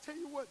 I'll tell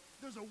you what,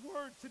 there's a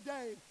word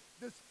today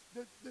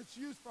that's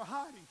used for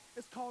hiding.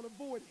 It's called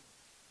avoiding.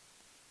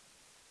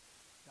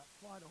 Got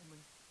quiet on me.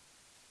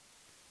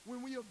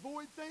 When we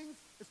avoid things,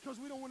 it's because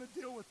we don't want to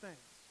deal with things.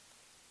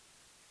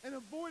 And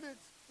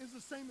avoidance is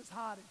the same as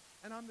hiding,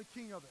 and I'm the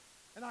king of it.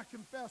 And I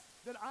confess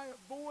that I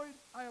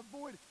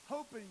avoid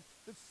hoping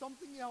that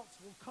something else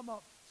will come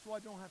up so I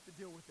don't have to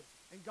deal with it.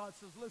 And God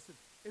says, listen,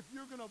 if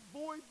you're going to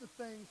avoid the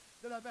things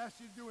that I've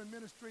asked you to do in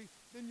ministry,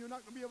 then you're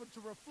not going to be able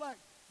to reflect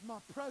my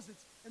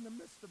presence in the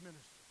midst of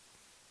ministry.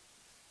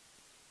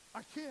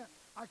 I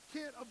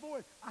can't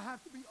avoid. I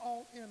have to be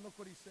all in. Look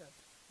what he said.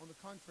 On the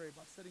contrary,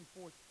 by setting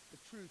forth the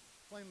truth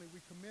plainly, we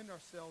commend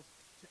ourselves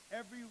to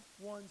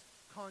everyone's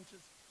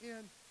conscience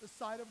in the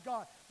sight of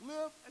God.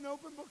 Live an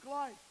open book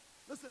life.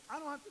 Listen, I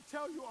don't have to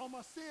tell you all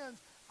my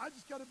sins. I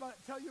just got to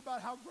tell you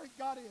about how great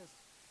God is.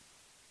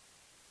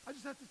 I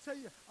just have to tell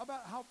you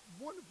about how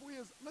wonderful he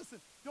is. Listen,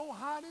 don't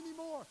hide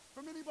anymore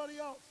from anybody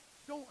else.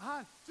 Don't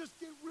hide. Just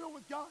get real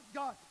with God.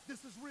 God,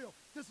 this is real.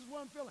 This is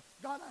what I'm feeling.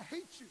 God, I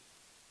hate you.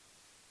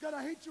 God,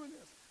 I hate you in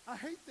this. I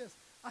hate this.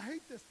 I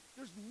hate this.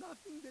 There's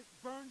nothing that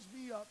burns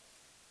me up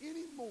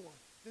any more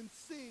than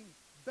seeing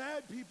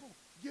bad people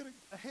get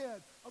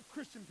ahead of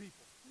Christian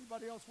people.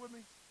 Anybody else with me?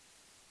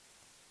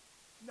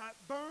 That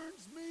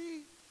burns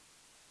me.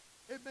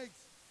 It makes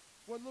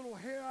what little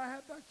hair I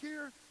have back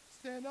here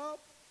stand up.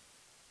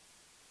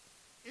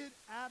 It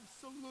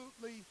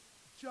absolutely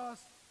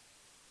just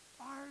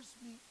fires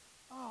me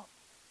up.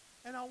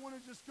 And I want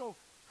to just go,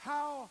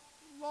 how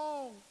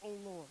long, oh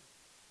Lord?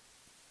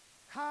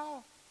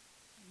 How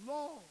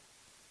long?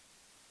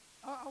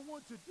 I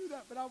want to do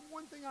that, but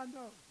one thing I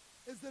know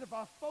is that if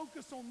I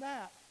focus on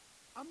that,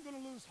 I'm going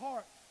to lose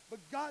heart. But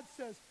God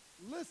says,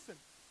 listen,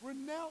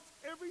 renounce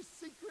every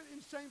secret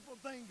and shameful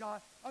thing,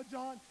 God.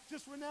 John,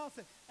 just renounce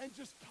it and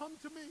just come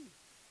to me.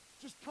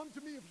 Just come to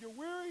me if you're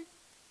weary.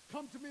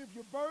 Come to me if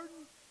you're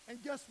burdened.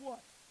 And guess what?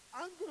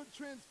 I'm going to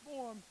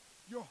transform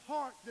your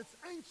heart that's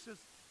anxious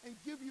and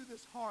give you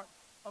this heart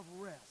of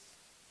rest.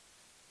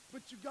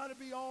 But you got to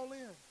be all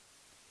in.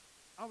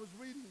 I was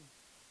reading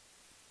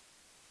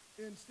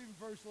in Stephen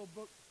Furtick's little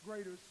book,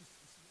 Greater. It's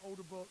an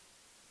older book.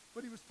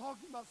 But he was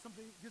talking about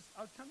something.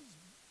 I was kind of just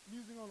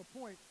musing on a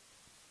point.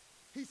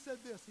 He said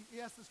this. He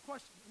asked this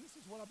question, and this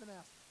is what I've been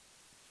asking.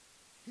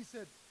 He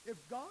said, if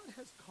God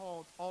has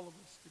called all of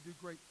us to do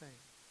great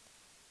things,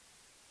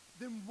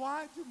 then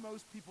why do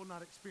most people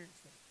not experience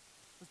them?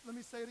 Let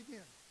me say it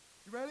again.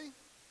 You ready?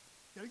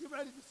 Gotta get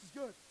ready. This is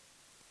good.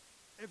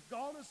 If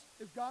God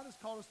has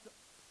called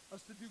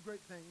us to do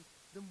great things,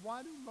 then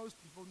why do most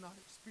people not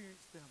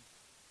experience them?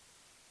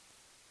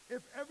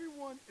 If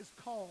everyone is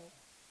called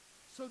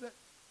to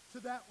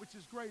that which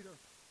is greater,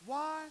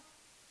 why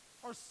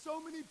are so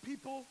many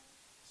people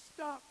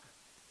stuck?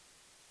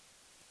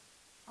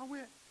 I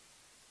went,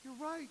 you're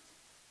right.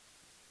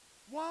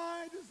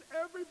 Why does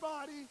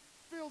everybody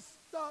feel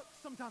stuck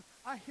sometimes?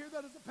 I hear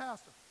that as a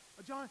pastor.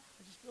 John,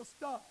 I just feel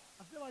stuck.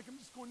 I feel like I'm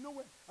just going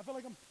nowhere. I feel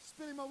like I'm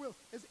spinning my wheels.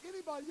 Is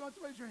anybody, you don't have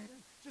to raise your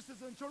hand, just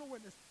as an internal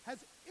witness, has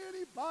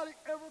anybody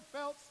ever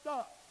felt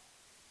stuck?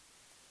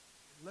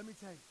 Let me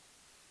tell you,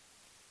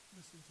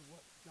 listen to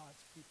what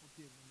God's people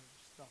did when they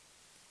were stuck.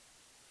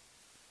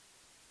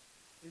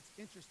 It's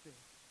interesting.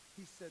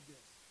 He said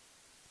this.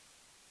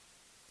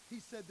 He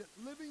said that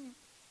living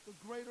the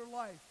greater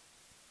life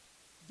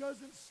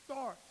doesn't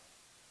start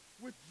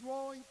with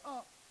drawing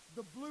up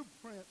the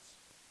blueprints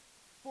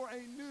for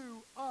a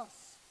new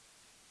us,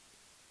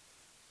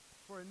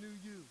 for a new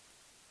you.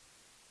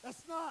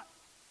 That's not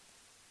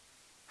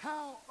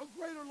how a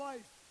greater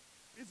life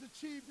is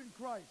achieved in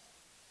Christ,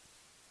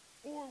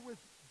 or with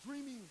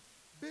dreaming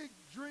big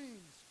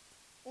dreams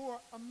or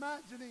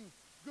imagining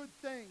good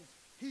things.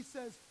 He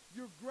says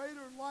your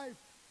greater life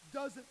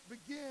doesn't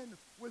begin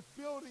with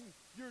building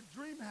your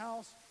dream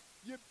house.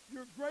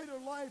 Your greater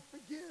life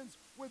begins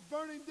with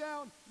burning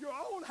down your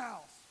old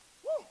house.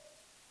 Woo!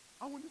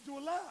 I want to do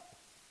a lap.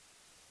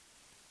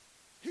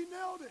 He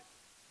nailed it.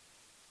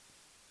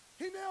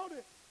 He nailed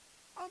it.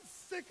 I'm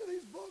sick of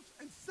these books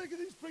and sick of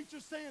these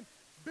preachers saying,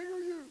 bigger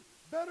you,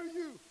 better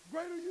you,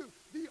 greater you.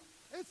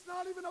 It's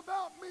not even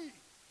about me.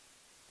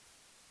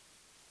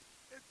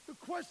 The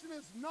question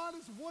is not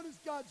as what is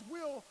God's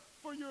will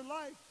for your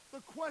life.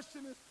 The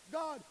question is,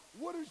 God,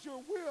 what is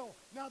your will?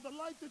 Now, the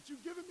life that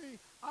you've given me,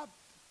 I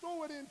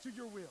throw it into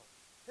your will.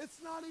 It's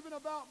not even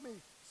about me.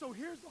 So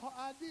here's the whole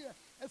idea.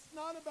 It's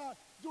not about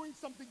doing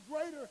something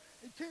greater.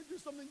 It can't do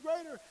something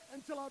greater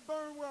until I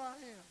burn where I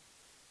am.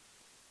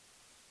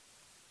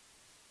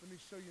 Let me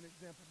show you an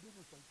example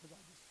biblically because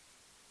I just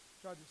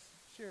tried to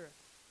share it.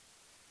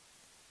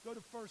 Go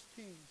to 1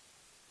 Kings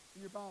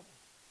in your Bible.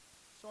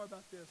 Sorry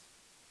about this.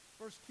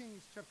 1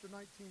 Kings chapter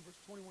 19, verse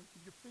 21.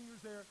 Keep your fingers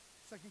there.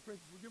 2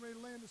 Corinthians. We're getting ready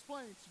to land this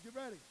plane, so get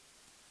ready.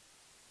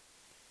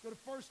 Go to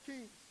 1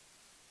 Kings.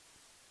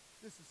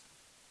 This is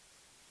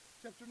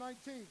chapter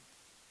 19.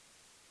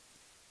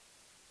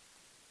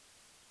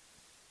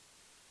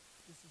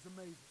 This is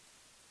amazing.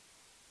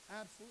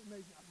 Absolutely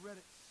amazing. I've read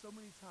it so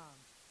many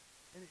times,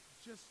 and it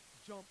just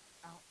jumped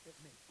out at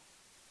me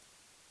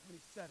when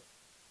he said it.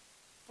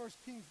 1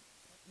 Kings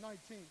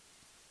 19.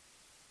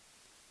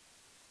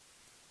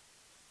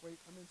 Wait,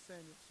 I'm in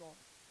Samuel, sorry.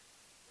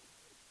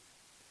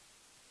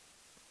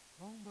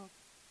 Wrong book.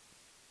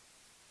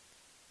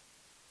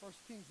 1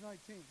 Kings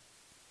 19.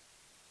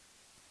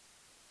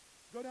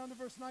 Go down to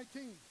verse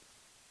 19.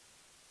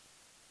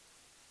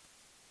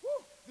 Woo!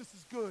 This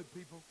is good,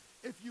 people.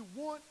 If you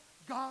want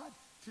God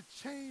to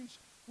change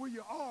where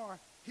you are,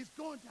 he's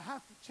going to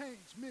have to change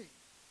me.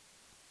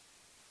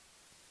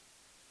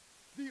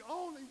 The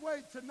only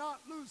way to not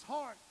lose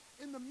heart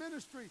in the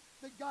ministry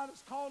that God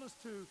has called us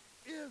to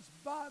is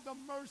by the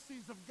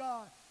mercies of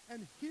God.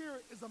 And here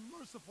is a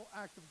merciful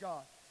act of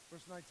God.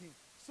 Verse 19.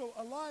 So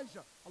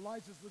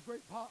Elijah's the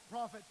great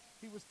prophet.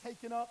 He was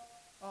taken up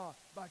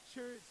by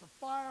chariots of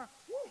fire.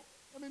 Woo!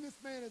 I mean, this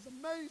man is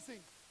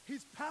amazing.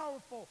 He's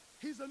powerful.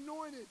 He's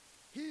anointed.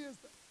 He is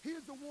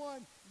the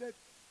one that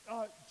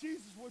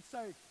Jesus would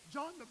say,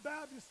 John the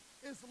Baptist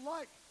is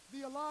like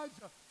the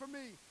Elijah for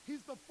me.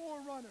 He's the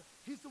forerunner.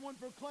 He's the one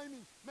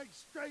proclaiming, make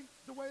straight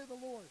the way of the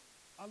Lord.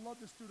 I love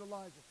this dude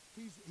Elijah.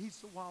 He's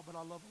so wild, but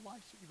I love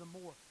Elisha even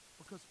more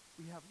because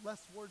we have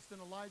less words than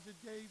Elijah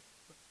gave,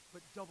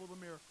 but double the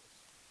miracles.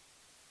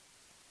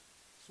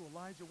 So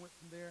Elijah went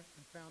from there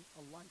and found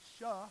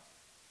Elisha,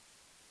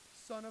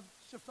 son of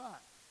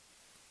Shaphat.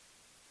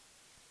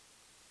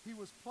 He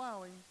was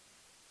plowing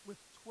with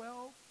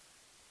 12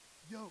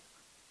 yoke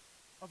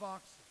of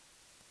oxen,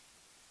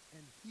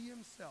 and he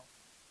himself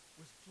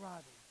was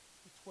driving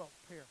the 12th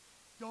pair.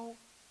 Don't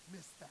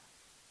miss that.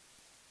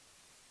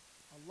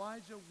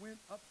 Elijah went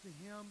up to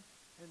him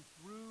and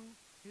threw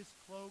his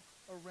cloak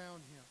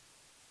around him.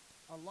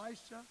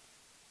 Elisha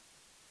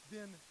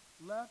then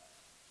left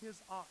his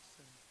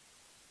oxen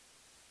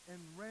and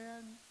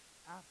ran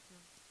after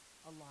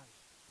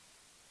Elijah.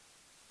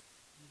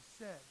 He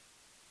said,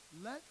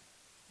 let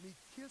me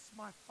kiss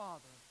my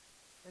father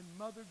and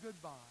mother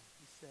goodbye,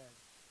 he said,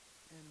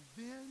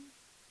 and then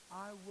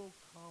I will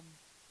come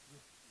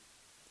with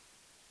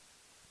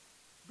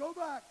you. Go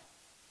back,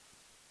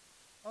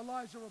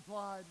 Elijah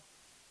replied.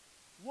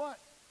 What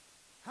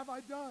have I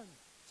done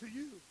to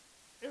you?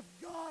 If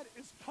God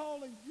is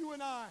calling you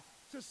and I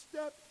to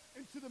step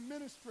into the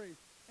ministry,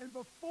 and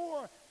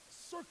before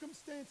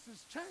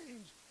circumstances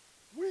change,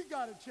 we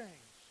got to change.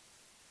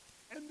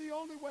 And the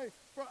only way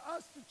for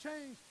us to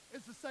change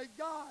is to say,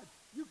 God,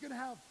 you can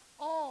have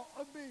all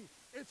of me.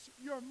 It's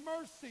your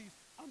mercies.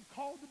 I'm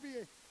called to be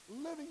a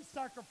living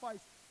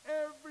sacrifice.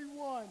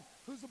 Everyone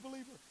who's a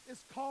believer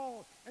is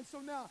called. And so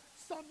now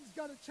something's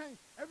got to change.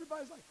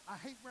 Everybody's like, I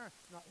hate where I am.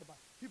 Not everybody.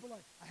 People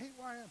are like, I hate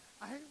where I am.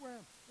 I hate where I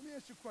am. Let me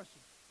ask you a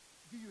question.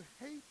 Do you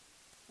hate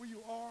where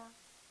you are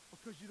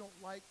because you don't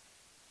like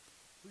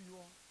who you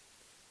are?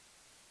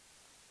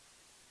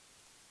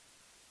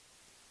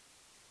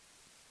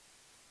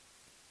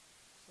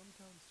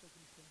 Sometimes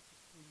circumstances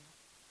bring out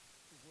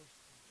the worst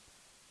things.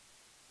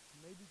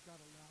 Maybe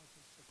God allows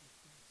those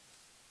circumstances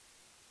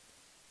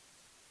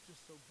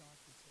just so God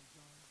can say,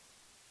 John,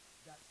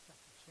 that's got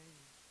to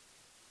change.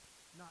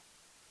 Not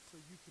so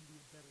you can be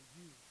a better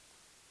you,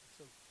 but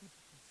so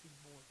people can see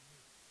more of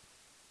you.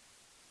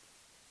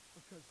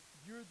 Because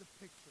you're the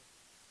picture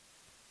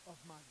of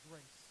my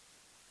grace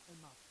and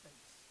my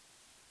face.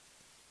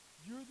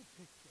 You're the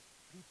picture.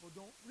 People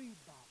don't read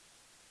Bible.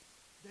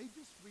 They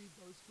just read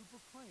those who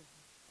proclaim.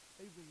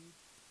 They read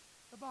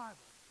the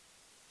Bible.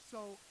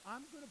 So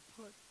I'm going to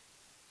put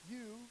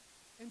you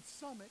in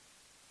Summit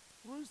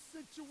through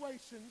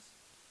situations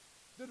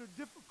that are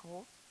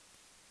difficult.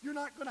 You're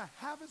not going to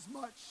have as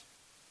much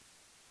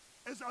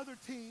as other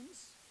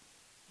teams.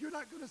 You're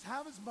not going to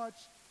have as much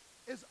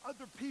as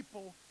other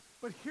people.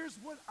 But here's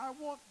what I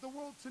want the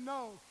world to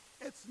know.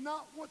 It's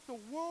not what the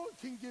world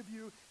can give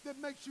you that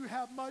makes you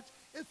have much.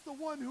 It's the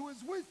one who is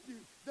with you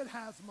that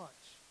has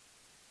much.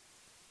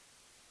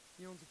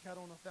 He owns a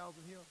cattle on 1,000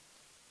 hills.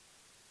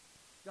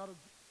 God will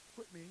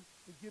put me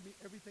and give me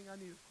everything I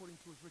need according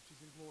to his riches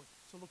and glory.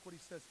 So look what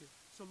he says here.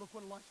 So look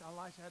what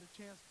Elisha had a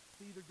chance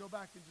to either go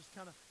back and just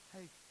kind of,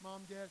 hey,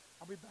 mom, dad,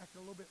 I'll be back in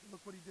a little bit.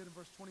 Look what he did in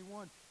verse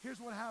 21. Here's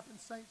what happened,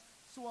 saints.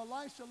 So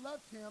Elisha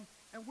left him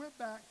and went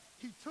back.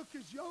 He took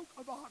his yoke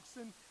of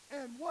oxen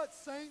and what,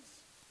 saints?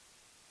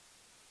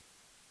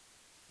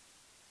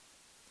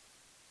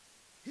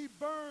 He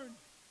burned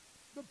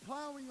the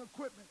plowing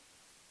equipment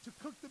to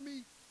cook the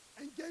meat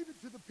and gave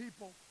it to the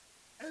people,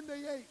 and they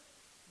ate.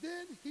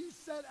 Then he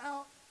set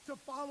out to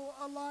follow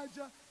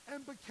Elijah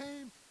and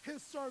became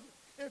his servant.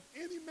 If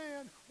any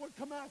man would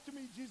come after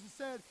me, Jesus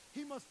said,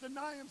 he must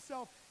deny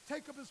himself,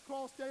 take up his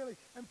cross daily,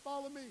 and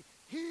follow me.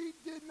 He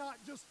did not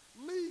just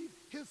leave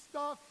his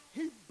stuff,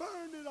 he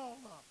burned it all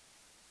up.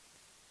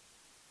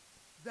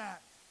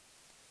 That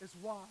is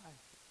why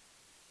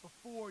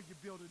before you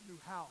build a new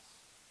house,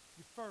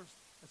 you first,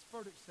 as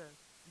Furtick says,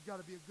 you got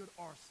to be a good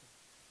arson.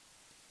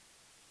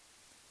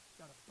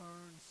 You got to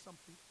burn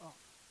something up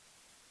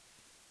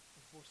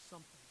before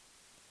something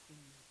in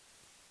you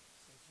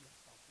says, yes,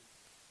 I'll do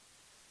it.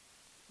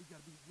 We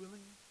got to be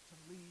willing to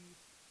leave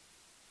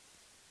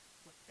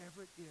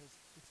whatever it is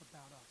that's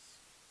about us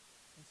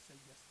and say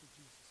yes to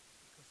Jesus.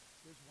 Because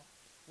here's why.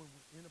 When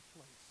we're in a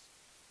place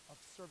of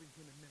serving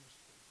him in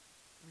ministry,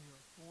 we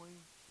are going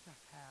to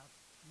have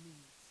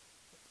needs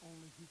that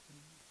only he can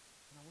meet.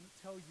 And I want to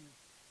tell you,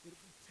 it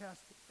will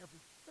test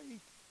every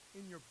faith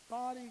in your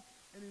body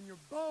and in your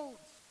bones.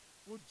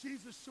 Will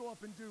Jesus show up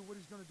and do what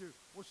he's going to do?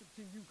 Worship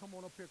team, you can come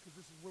on up here because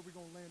this is where we're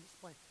going to land this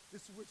plane.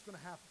 This is what's going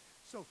to happen.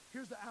 So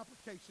here's the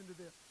application to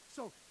this.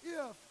 So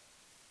if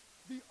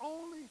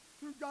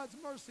through God's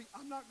mercy,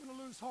 I'm not going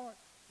to lose heart,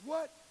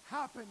 what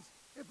happens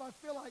if I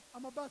feel like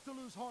I'm about to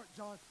lose heart,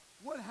 John?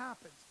 What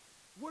happens?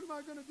 What am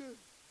I going to do?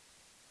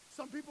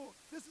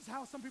 This is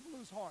how some people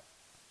lose heart.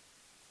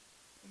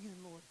 Again,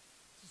 Lord,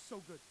 this is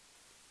so good.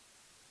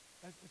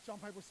 As John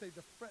Piper would say,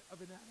 the fret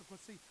of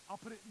inadequacy. I'll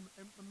put it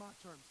in my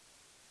terms.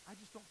 I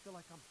just don't feel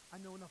like I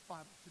know enough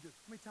Bible to do.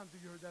 How many times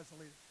have you heard that as a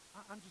leader?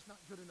 I'm just not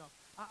good enough.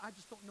 I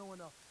just don't know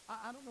enough.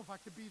 I don't know if I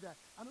could be that.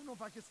 I don't know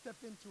if I could step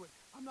into it.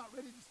 I'm not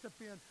ready to step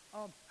in.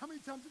 How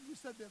many times have you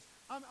said this?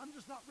 I'm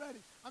just not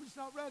ready. I'm just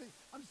not ready.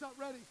 I'm just not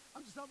ready.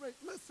 I'm just not ready.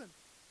 Listen,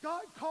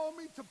 God called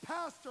me to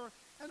pastor,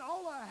 and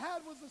all I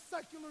had was a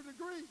secular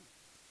degree.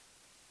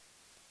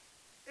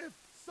 If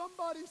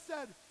somebody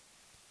said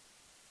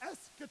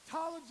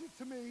eschatology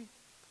to me,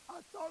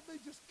 I thought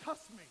they just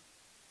cussed me.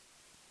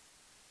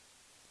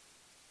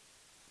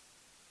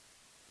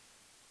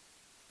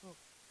 Look,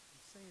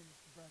 I'm saying this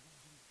to brag on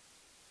Jesus.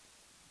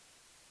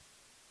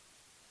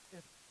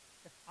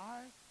 If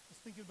I was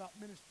thinking about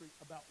ministry,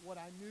 about what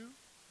I knew,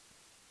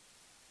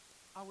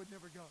 I would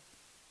never go.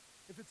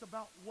 If it's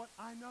about what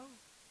I know,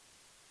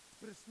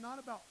 but it's not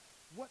about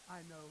what I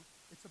know,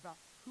 it's about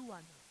who I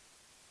know.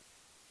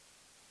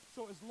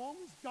 So as long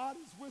as God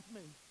is with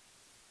me,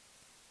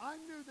 I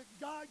knew that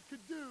God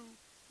could do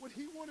what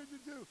he wanted to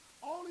do.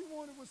 All he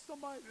wanted was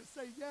somebody to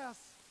say yes.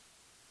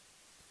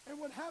 And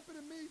what happened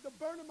to me, the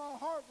burn in my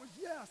heart was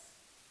yes,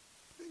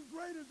 being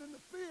greater than the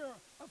fear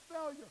of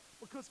failure,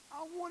 because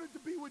I wanted to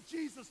be with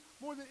Jesus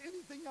more than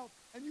anything else.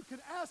 And you can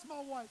ask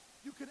my wife,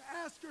 you can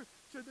ask her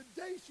to the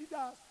day she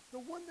dies, the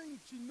one thing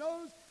she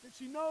knows,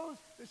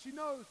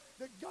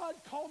 that God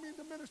called me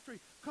into ministry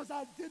because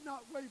I did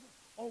not waver.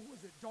 Oh,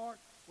 was it dark?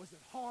 Was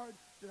it hard?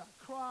 Did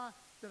I cry?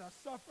 Did I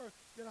suffer?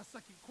 Did I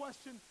second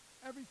question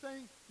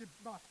everything? Did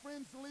my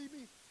friends leave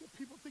me? Did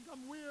people think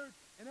I'm weird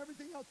and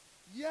everything else?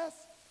 Yes,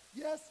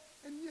 yes,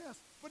 and yes.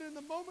 But in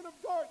the moment of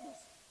darkness,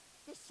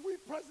 the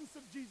sweet presence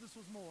of Jesus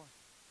was more.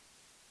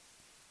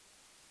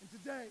 And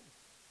today,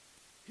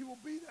 he will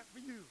be that for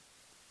you.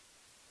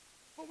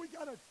 But we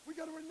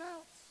gotta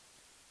renounce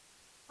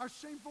our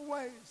shameful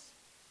ways.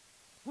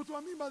 What do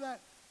I mean by that?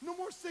 No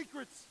more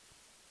secrets.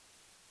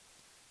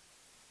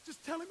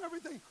 Just tell him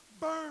everything.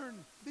 Burn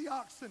the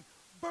oxen.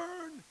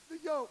 Burn the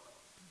yoke.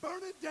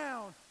 Burn it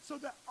down so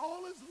that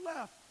all is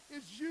left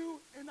is you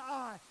and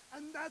I.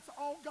 And that's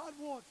all God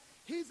wants.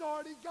 He's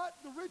already got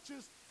the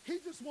riches. He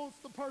just wants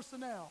the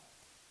personnel.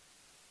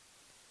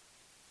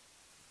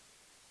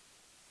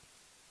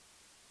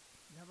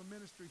 You have a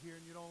ministry here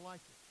and you don't like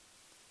it.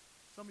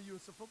 Some of you,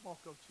 it's a football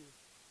coach here.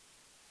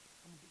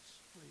 I'm going to be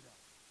straight up.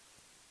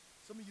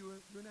 Some of you,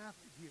 you're an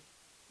athlete here.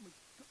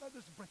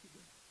 Let's break it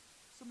down.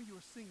 Some of you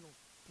are single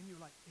and you're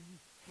like, and you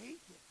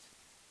hate it.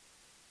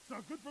 It's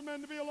not good for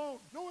men to be alone.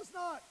 No, it's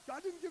not.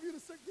 God didn't give you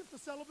the gift of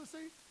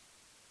celibacy.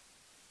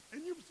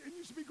 And you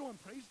should be going,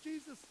 praise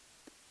Jesus.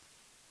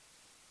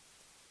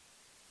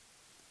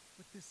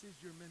 But this is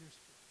your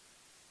ministry.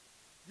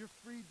 You're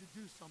free to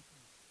do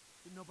something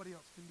that nobody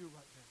else can do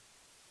right now.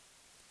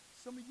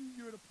 Some of you,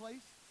 you're at a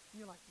place and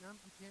you're like, no,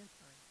 I'm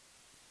transferring.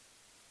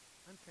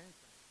 I'm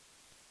transferring.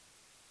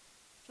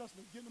 Trust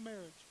me, get in a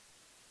marriage.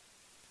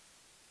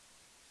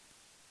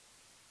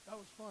 That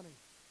was funny.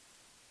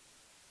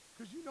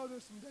 Because you know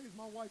there's some days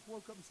my wife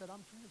woke up and said,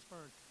 I'm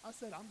transferring. I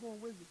said, I'm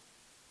going with you.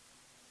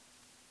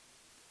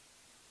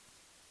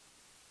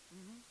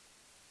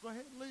 Go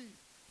ahead and leave.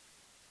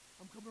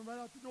 I'm coming right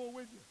out the door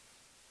with you.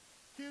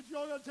 Kids,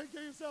 y'all got to take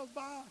care of yourselves.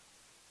 Bye.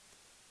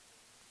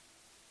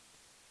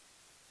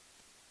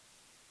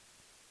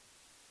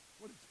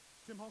 What did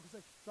Tim Hawkins say?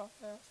 Drop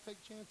fast,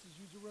 take chances,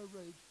 use your road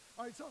rage.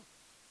 All right, so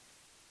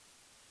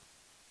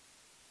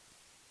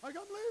Like,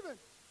 I'm leaving.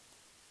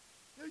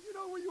 You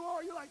know where you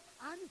are. You're like,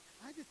 I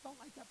just don't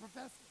like that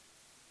professor.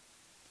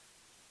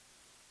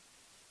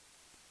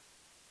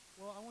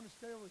 Well, I want to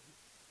share with you.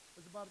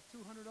 There's about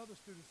 200 other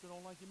students that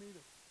don't like him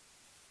either.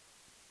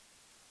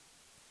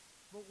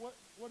 But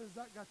what has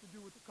that got to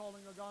do with the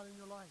calling of God in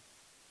your life?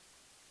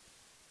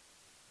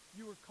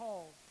 You were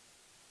called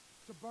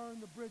to burn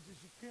the bridges.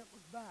 You can't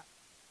look back.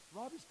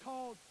 Robbie's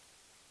called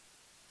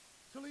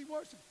to lead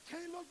worship.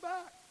 Can't look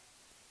back.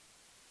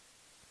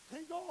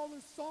 Can't go all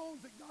those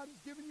songs that God has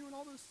given you and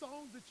all those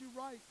songs that you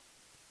write.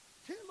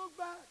 Can't look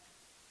back.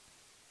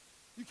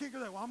 You can't go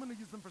there, well, I'm going to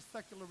use them for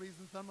secular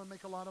reasons. I'm going to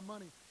make a lot of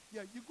money.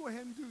 Yeah, you go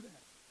ahead and do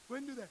that. Go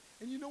ahead and do that.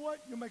 And you know what?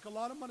 You'll make a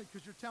lot of money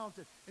because you're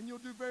talented and you'll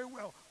do very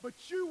well. But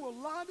you will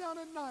lie down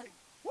at night,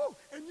 whoo,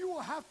 and you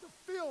will have to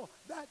feel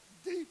that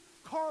deep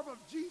carve of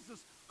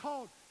Jesus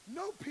called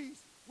no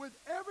peace with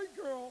every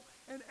girl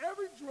and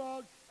every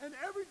drug and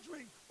every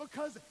drink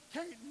because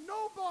can't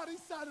nobody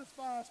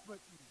satisfy us but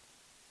you.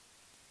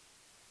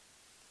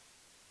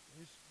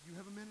 You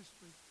have a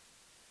ministry.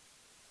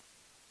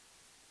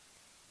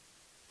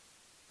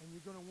 And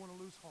you're going to want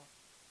to lose heart.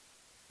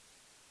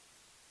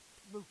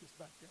 Lucas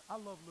back there. I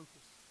love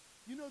Lucas.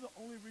 You know the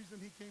only reason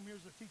he came here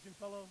as a teaching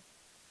fellow?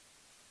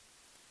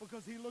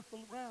 Because he looked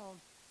around,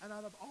 and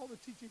out of all the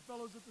teaching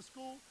fellows at the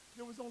school,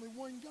 there was only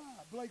one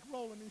guy, Blake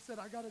Rowland. He said,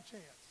 I got a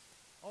chance.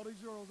 All these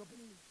girls up in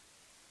here.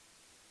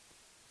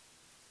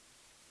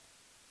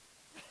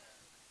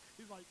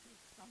 He's like,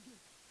 I'm kidding.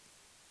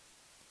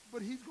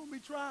 But he's going to be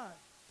tried.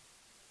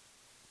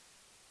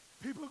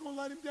 People are going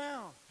to let him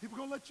down. People are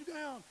going to let you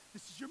down.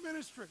 This is your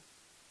ministry.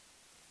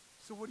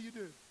 So what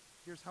do?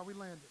 Here's how we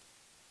landed.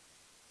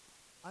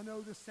 I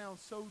know this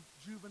sounds so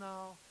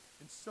juvenile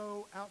and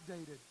so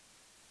outdated,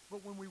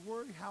 but when we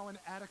worry how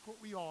inadequate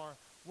we are,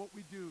 what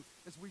we do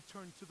is we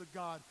turn to the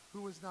God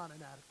who is not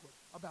inadequate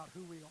about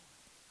who we are.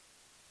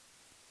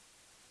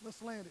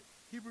 Let's land it.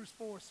 Hebrews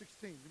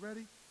 4:16. You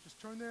ready? Just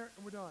turn there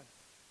and we're done.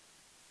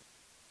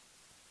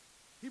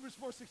 Hebrews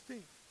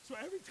 4:16. So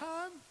every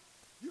time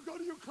you go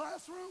to your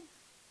classroom,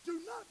 do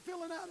not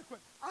feel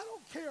inadequate. I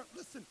don't care.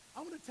 Listen,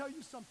 I want to tell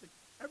you something.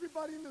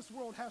 Everybody in this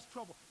world has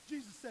trouble.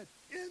 Jesus said,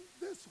 in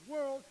this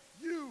world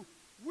you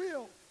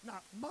will,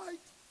 not might,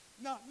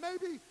 not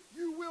maybe,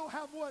 you will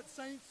have what,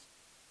 saints?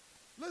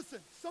 Listen,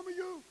 some of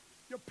you,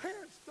 your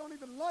parents don't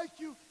even like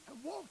you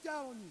and walked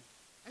out on you.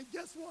 And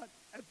guess what?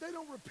 If they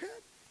don't repent,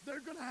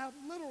 they're going to have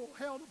literal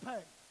hell to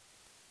pay.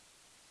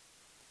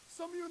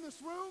 Some of you in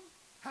this room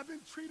have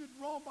been treated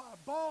wrong by a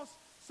boss.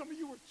 Some of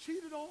you were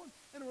cheated on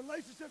in a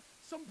relationship.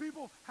 Some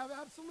people have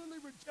absolutely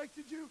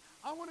rejected you.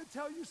 I want to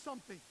tell you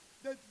something,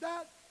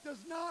 that does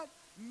not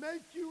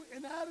make you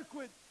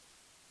inadequate,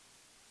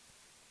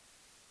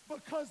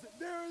 because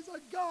there is a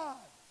God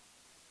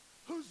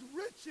whose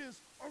riches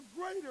are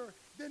greater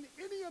than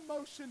any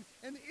emotion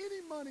and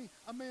any money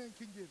a man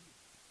can give you.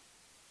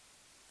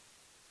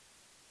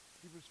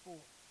 Hebrews 4.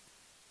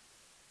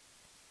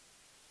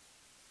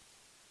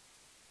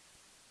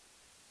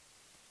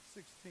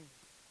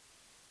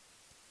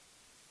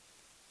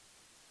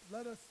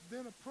 Let us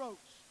then approach,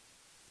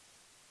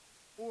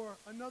 or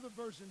another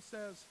version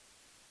says,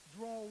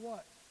 draw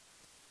what?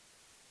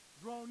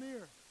 Draw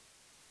near.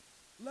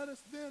 Let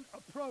us then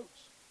approach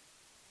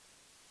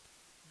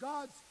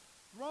God's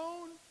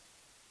throne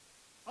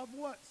of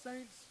what,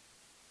 saints?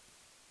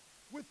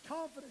 With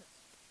confidence,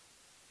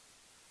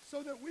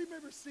 so that we may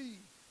receive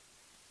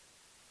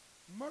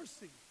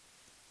mercy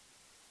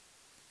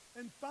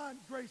and find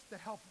grace to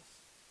help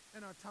us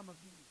in our time of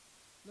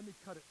need. Let me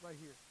cut it right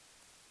here.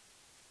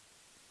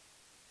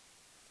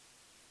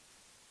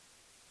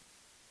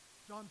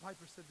 John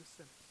Piper said this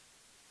sentence: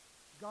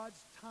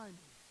 God's timing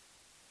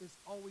is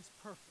always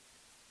perfect,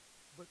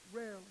 but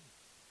rarely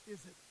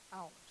is it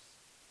ours.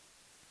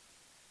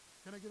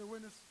 Can I get a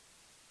witness?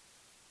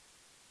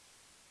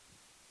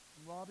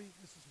 And Robbie,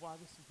 this is why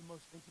this is the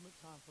most intimate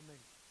time for me.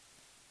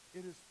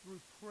 It is through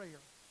prayer.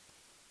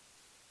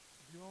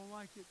 If you don't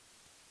like it,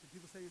 if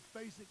people say it's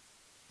basic,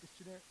 it's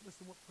generic,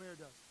 listen what prayer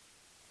does.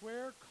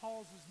 Prayer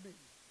causes me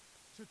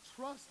to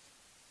trust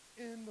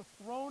in the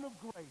throne of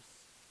grace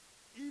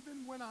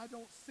even when I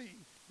don't see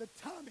the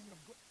timing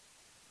of grace.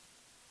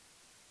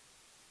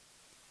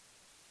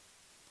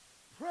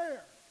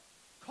 Prayer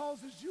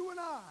causes you and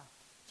I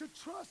to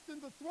trust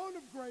in the throne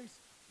of grace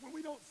when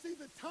we don't see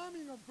the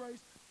timing of grace,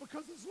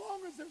 because as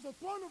long as there's a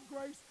throne of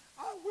grace,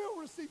 I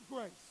will receive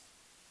grace.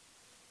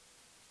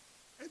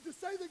 And to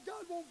say that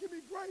God won't give me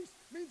grace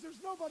means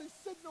there's nobody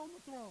sitting on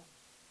the throne.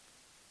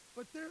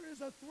 But there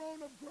is a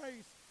throne of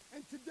grace.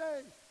 And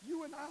today,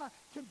 you and I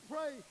can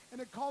pray, and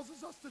it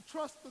causes us to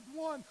trust the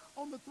one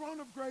on the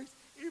throne of grace,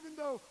 even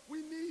though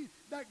we need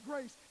that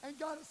grace. And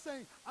God is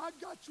saying, I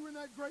got you in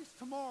that grace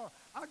tomorrow.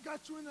 I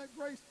got you in that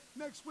grace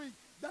next week.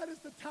 That is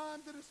the time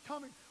that is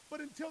coming.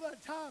 But until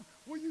that time,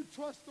 will you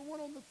trust the one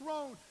on the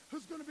throne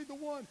who's going to be the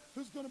one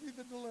who's going to be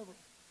the deliverer?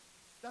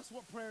 That's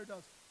what prayer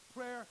does.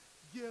 Prayer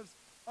gives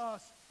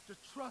us to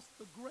trust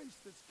the grace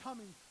that's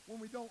coming when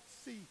we don't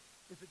see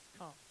if it's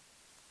come.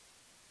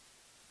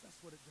 That's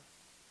what it does.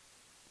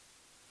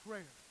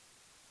 Prayer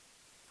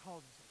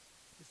causes us.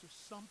 Is there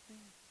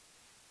something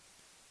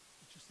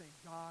that you're saying,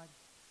 God,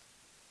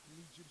 I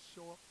need you to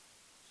show up,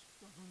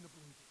 struggling to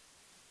believe it?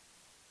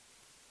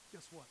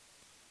 Guess what?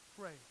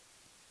 Pray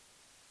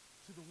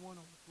to the one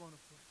on the throne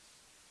of grace.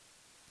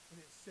 And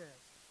it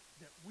says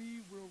that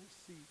we will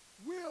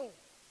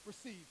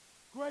receive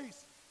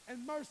grace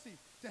and mercy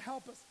to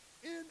help us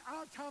in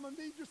our time of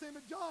need. You're saying,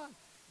 but John,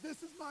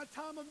 this is my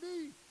time of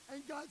need.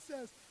 And God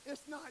says,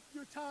 it's not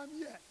your time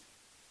yet.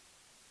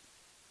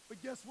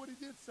 But guess what he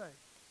did say?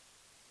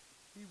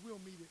 He will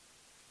meet it.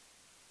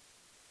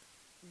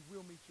 He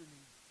will meet your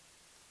need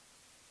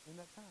in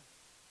that time.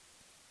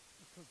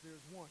 Because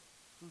there's one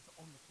who's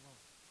on the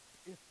throne.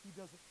 If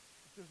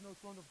there's no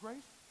throne of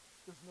grace,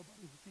 there's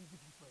nobody who can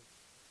give you grace.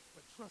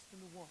 But trust in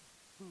the one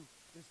who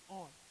is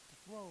on the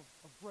throne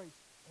of grace,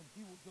 and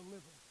he will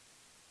deliver.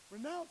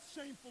 Renounce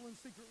shameful and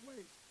secret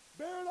ways.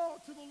 Bear it all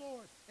to the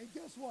Lord. And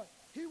guess what?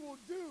 He will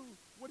do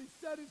what he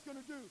said he's going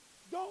to do.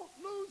 Don't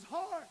lose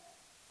heart.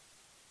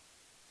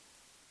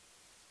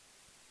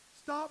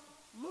 Stop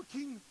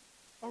looking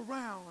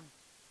around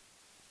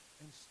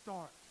and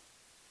start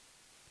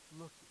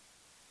looking.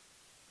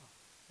 Oh,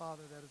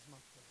 Father, that is my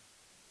prayer.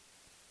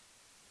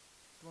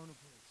 Throne of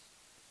grace.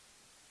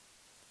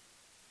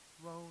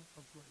 Throne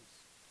of grace.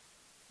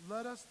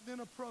 Let us then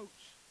approach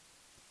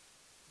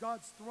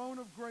God's throne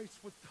of grace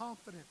with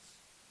confidence.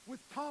 With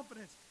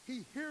confidence.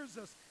 He hears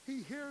us.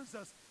 He hears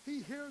us.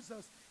 He hears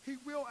us. He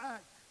will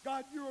act.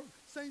 God, you're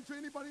saying to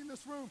anybody in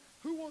this room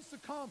who wants to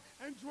come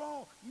and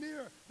draw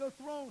near the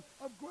throne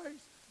of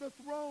grace, the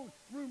throne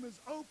room is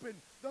open.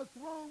 The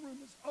throne room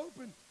is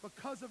open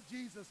because of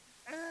Jesus.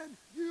 And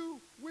you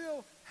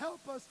will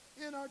help us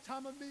in our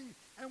time of need.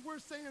 And we're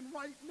saying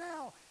right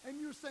now, and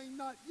you're saying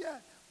not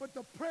yet, but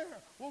the prayer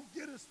will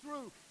get us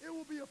through. It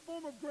will be a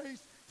form of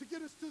grace to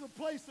get us to the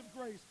place of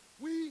grace.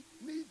 We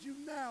need you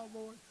now,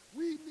 Lord.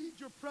 We need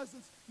your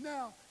presence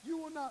now. You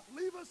will not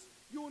leave us.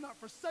 You will not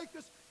forsake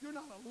us. You're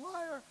not a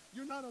liar.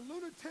 You're not a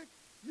lunatic.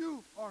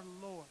 You are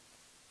Lord.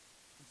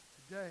 And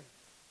today,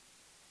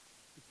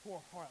 we pour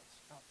our hearts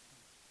out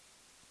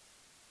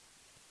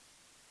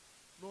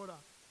to you. Lord,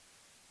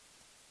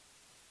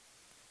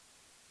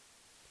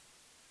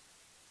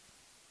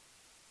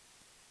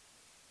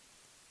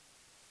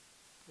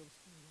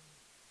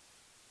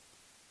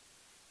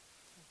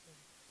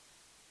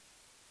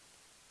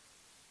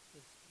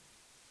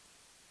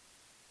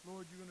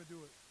 Lord, you're going to do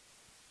it.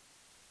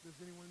 If there's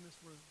anyone in this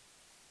room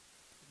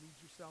that needs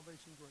your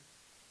salvation grace,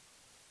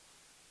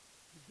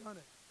 you've done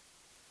it.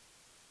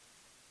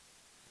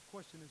 The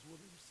question is, will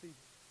they receive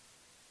it?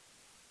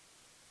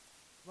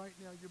 Right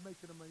now, you're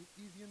making them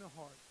easy in the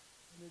heart,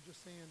 and they're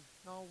just saying,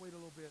 no, I'll wait a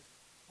little bit.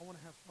 I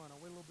want to have fun. I'll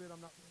wait a little bit.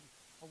 I'm not ready.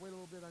 I'll wait a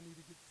little bit. I need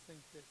to get this thing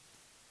fixed.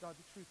 God,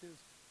 the truth is,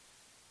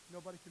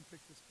 nobody can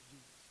fix this but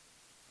Jesus.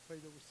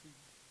 Pray they'll receive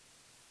it.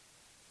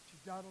 She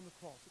died on the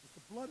cross. It was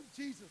the blood of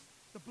Jesus.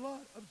 The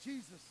blood of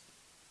Jesus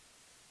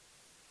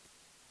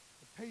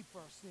that paid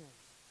for our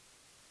sins.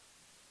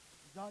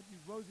 God,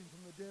 you rose him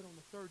from the dead on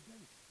the third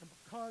day. And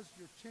because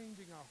you're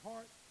changing our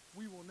heart,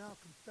 we will now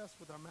confess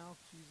with our mouth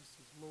Jesus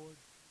is Lord.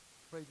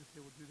 Pray that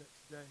they will do that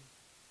today.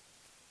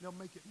 They'll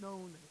make it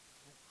known that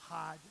they'll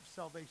hide their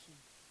salvation.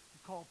 You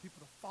call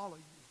people to follow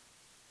you.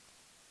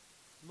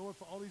 Lord,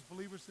 for all these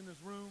believers in this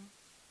room,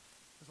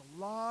 there's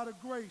a lot of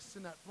grace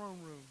in that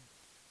throne room.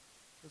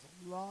 There's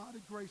a lot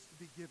of grace to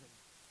be given.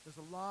 There's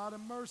a lot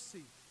of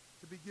mercy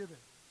to be given.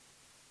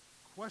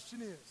 The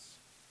question is,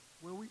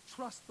 will we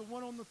trust the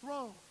one on the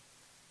throne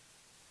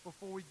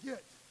before we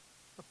get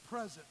the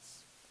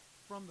presence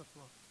from the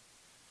throne?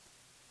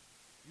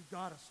 You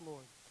got us,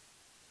 Lord.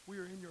 We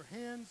are in your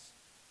hands,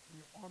 and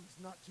your arm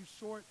is not too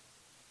short,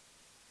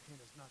 your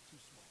hand is not too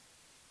small.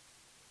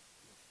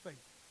 You're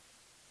faithful.